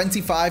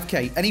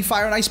 125k. Any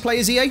Fire and Ice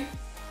players, EA?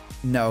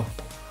 No.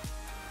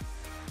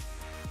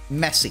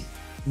 Messi.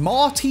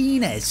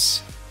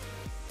 Martinez.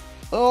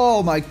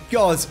 Oh my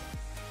god.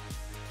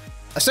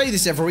 I say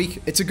this every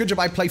week. It's a good job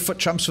I play FUT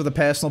Champs for the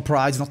personal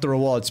prize, not the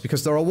rewards,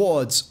 because the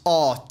rewards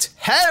are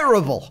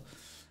terrible.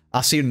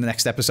 I'll see you in the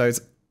next episode.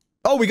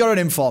 Oh, we got an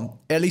inform.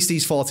 At least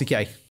he's 40k.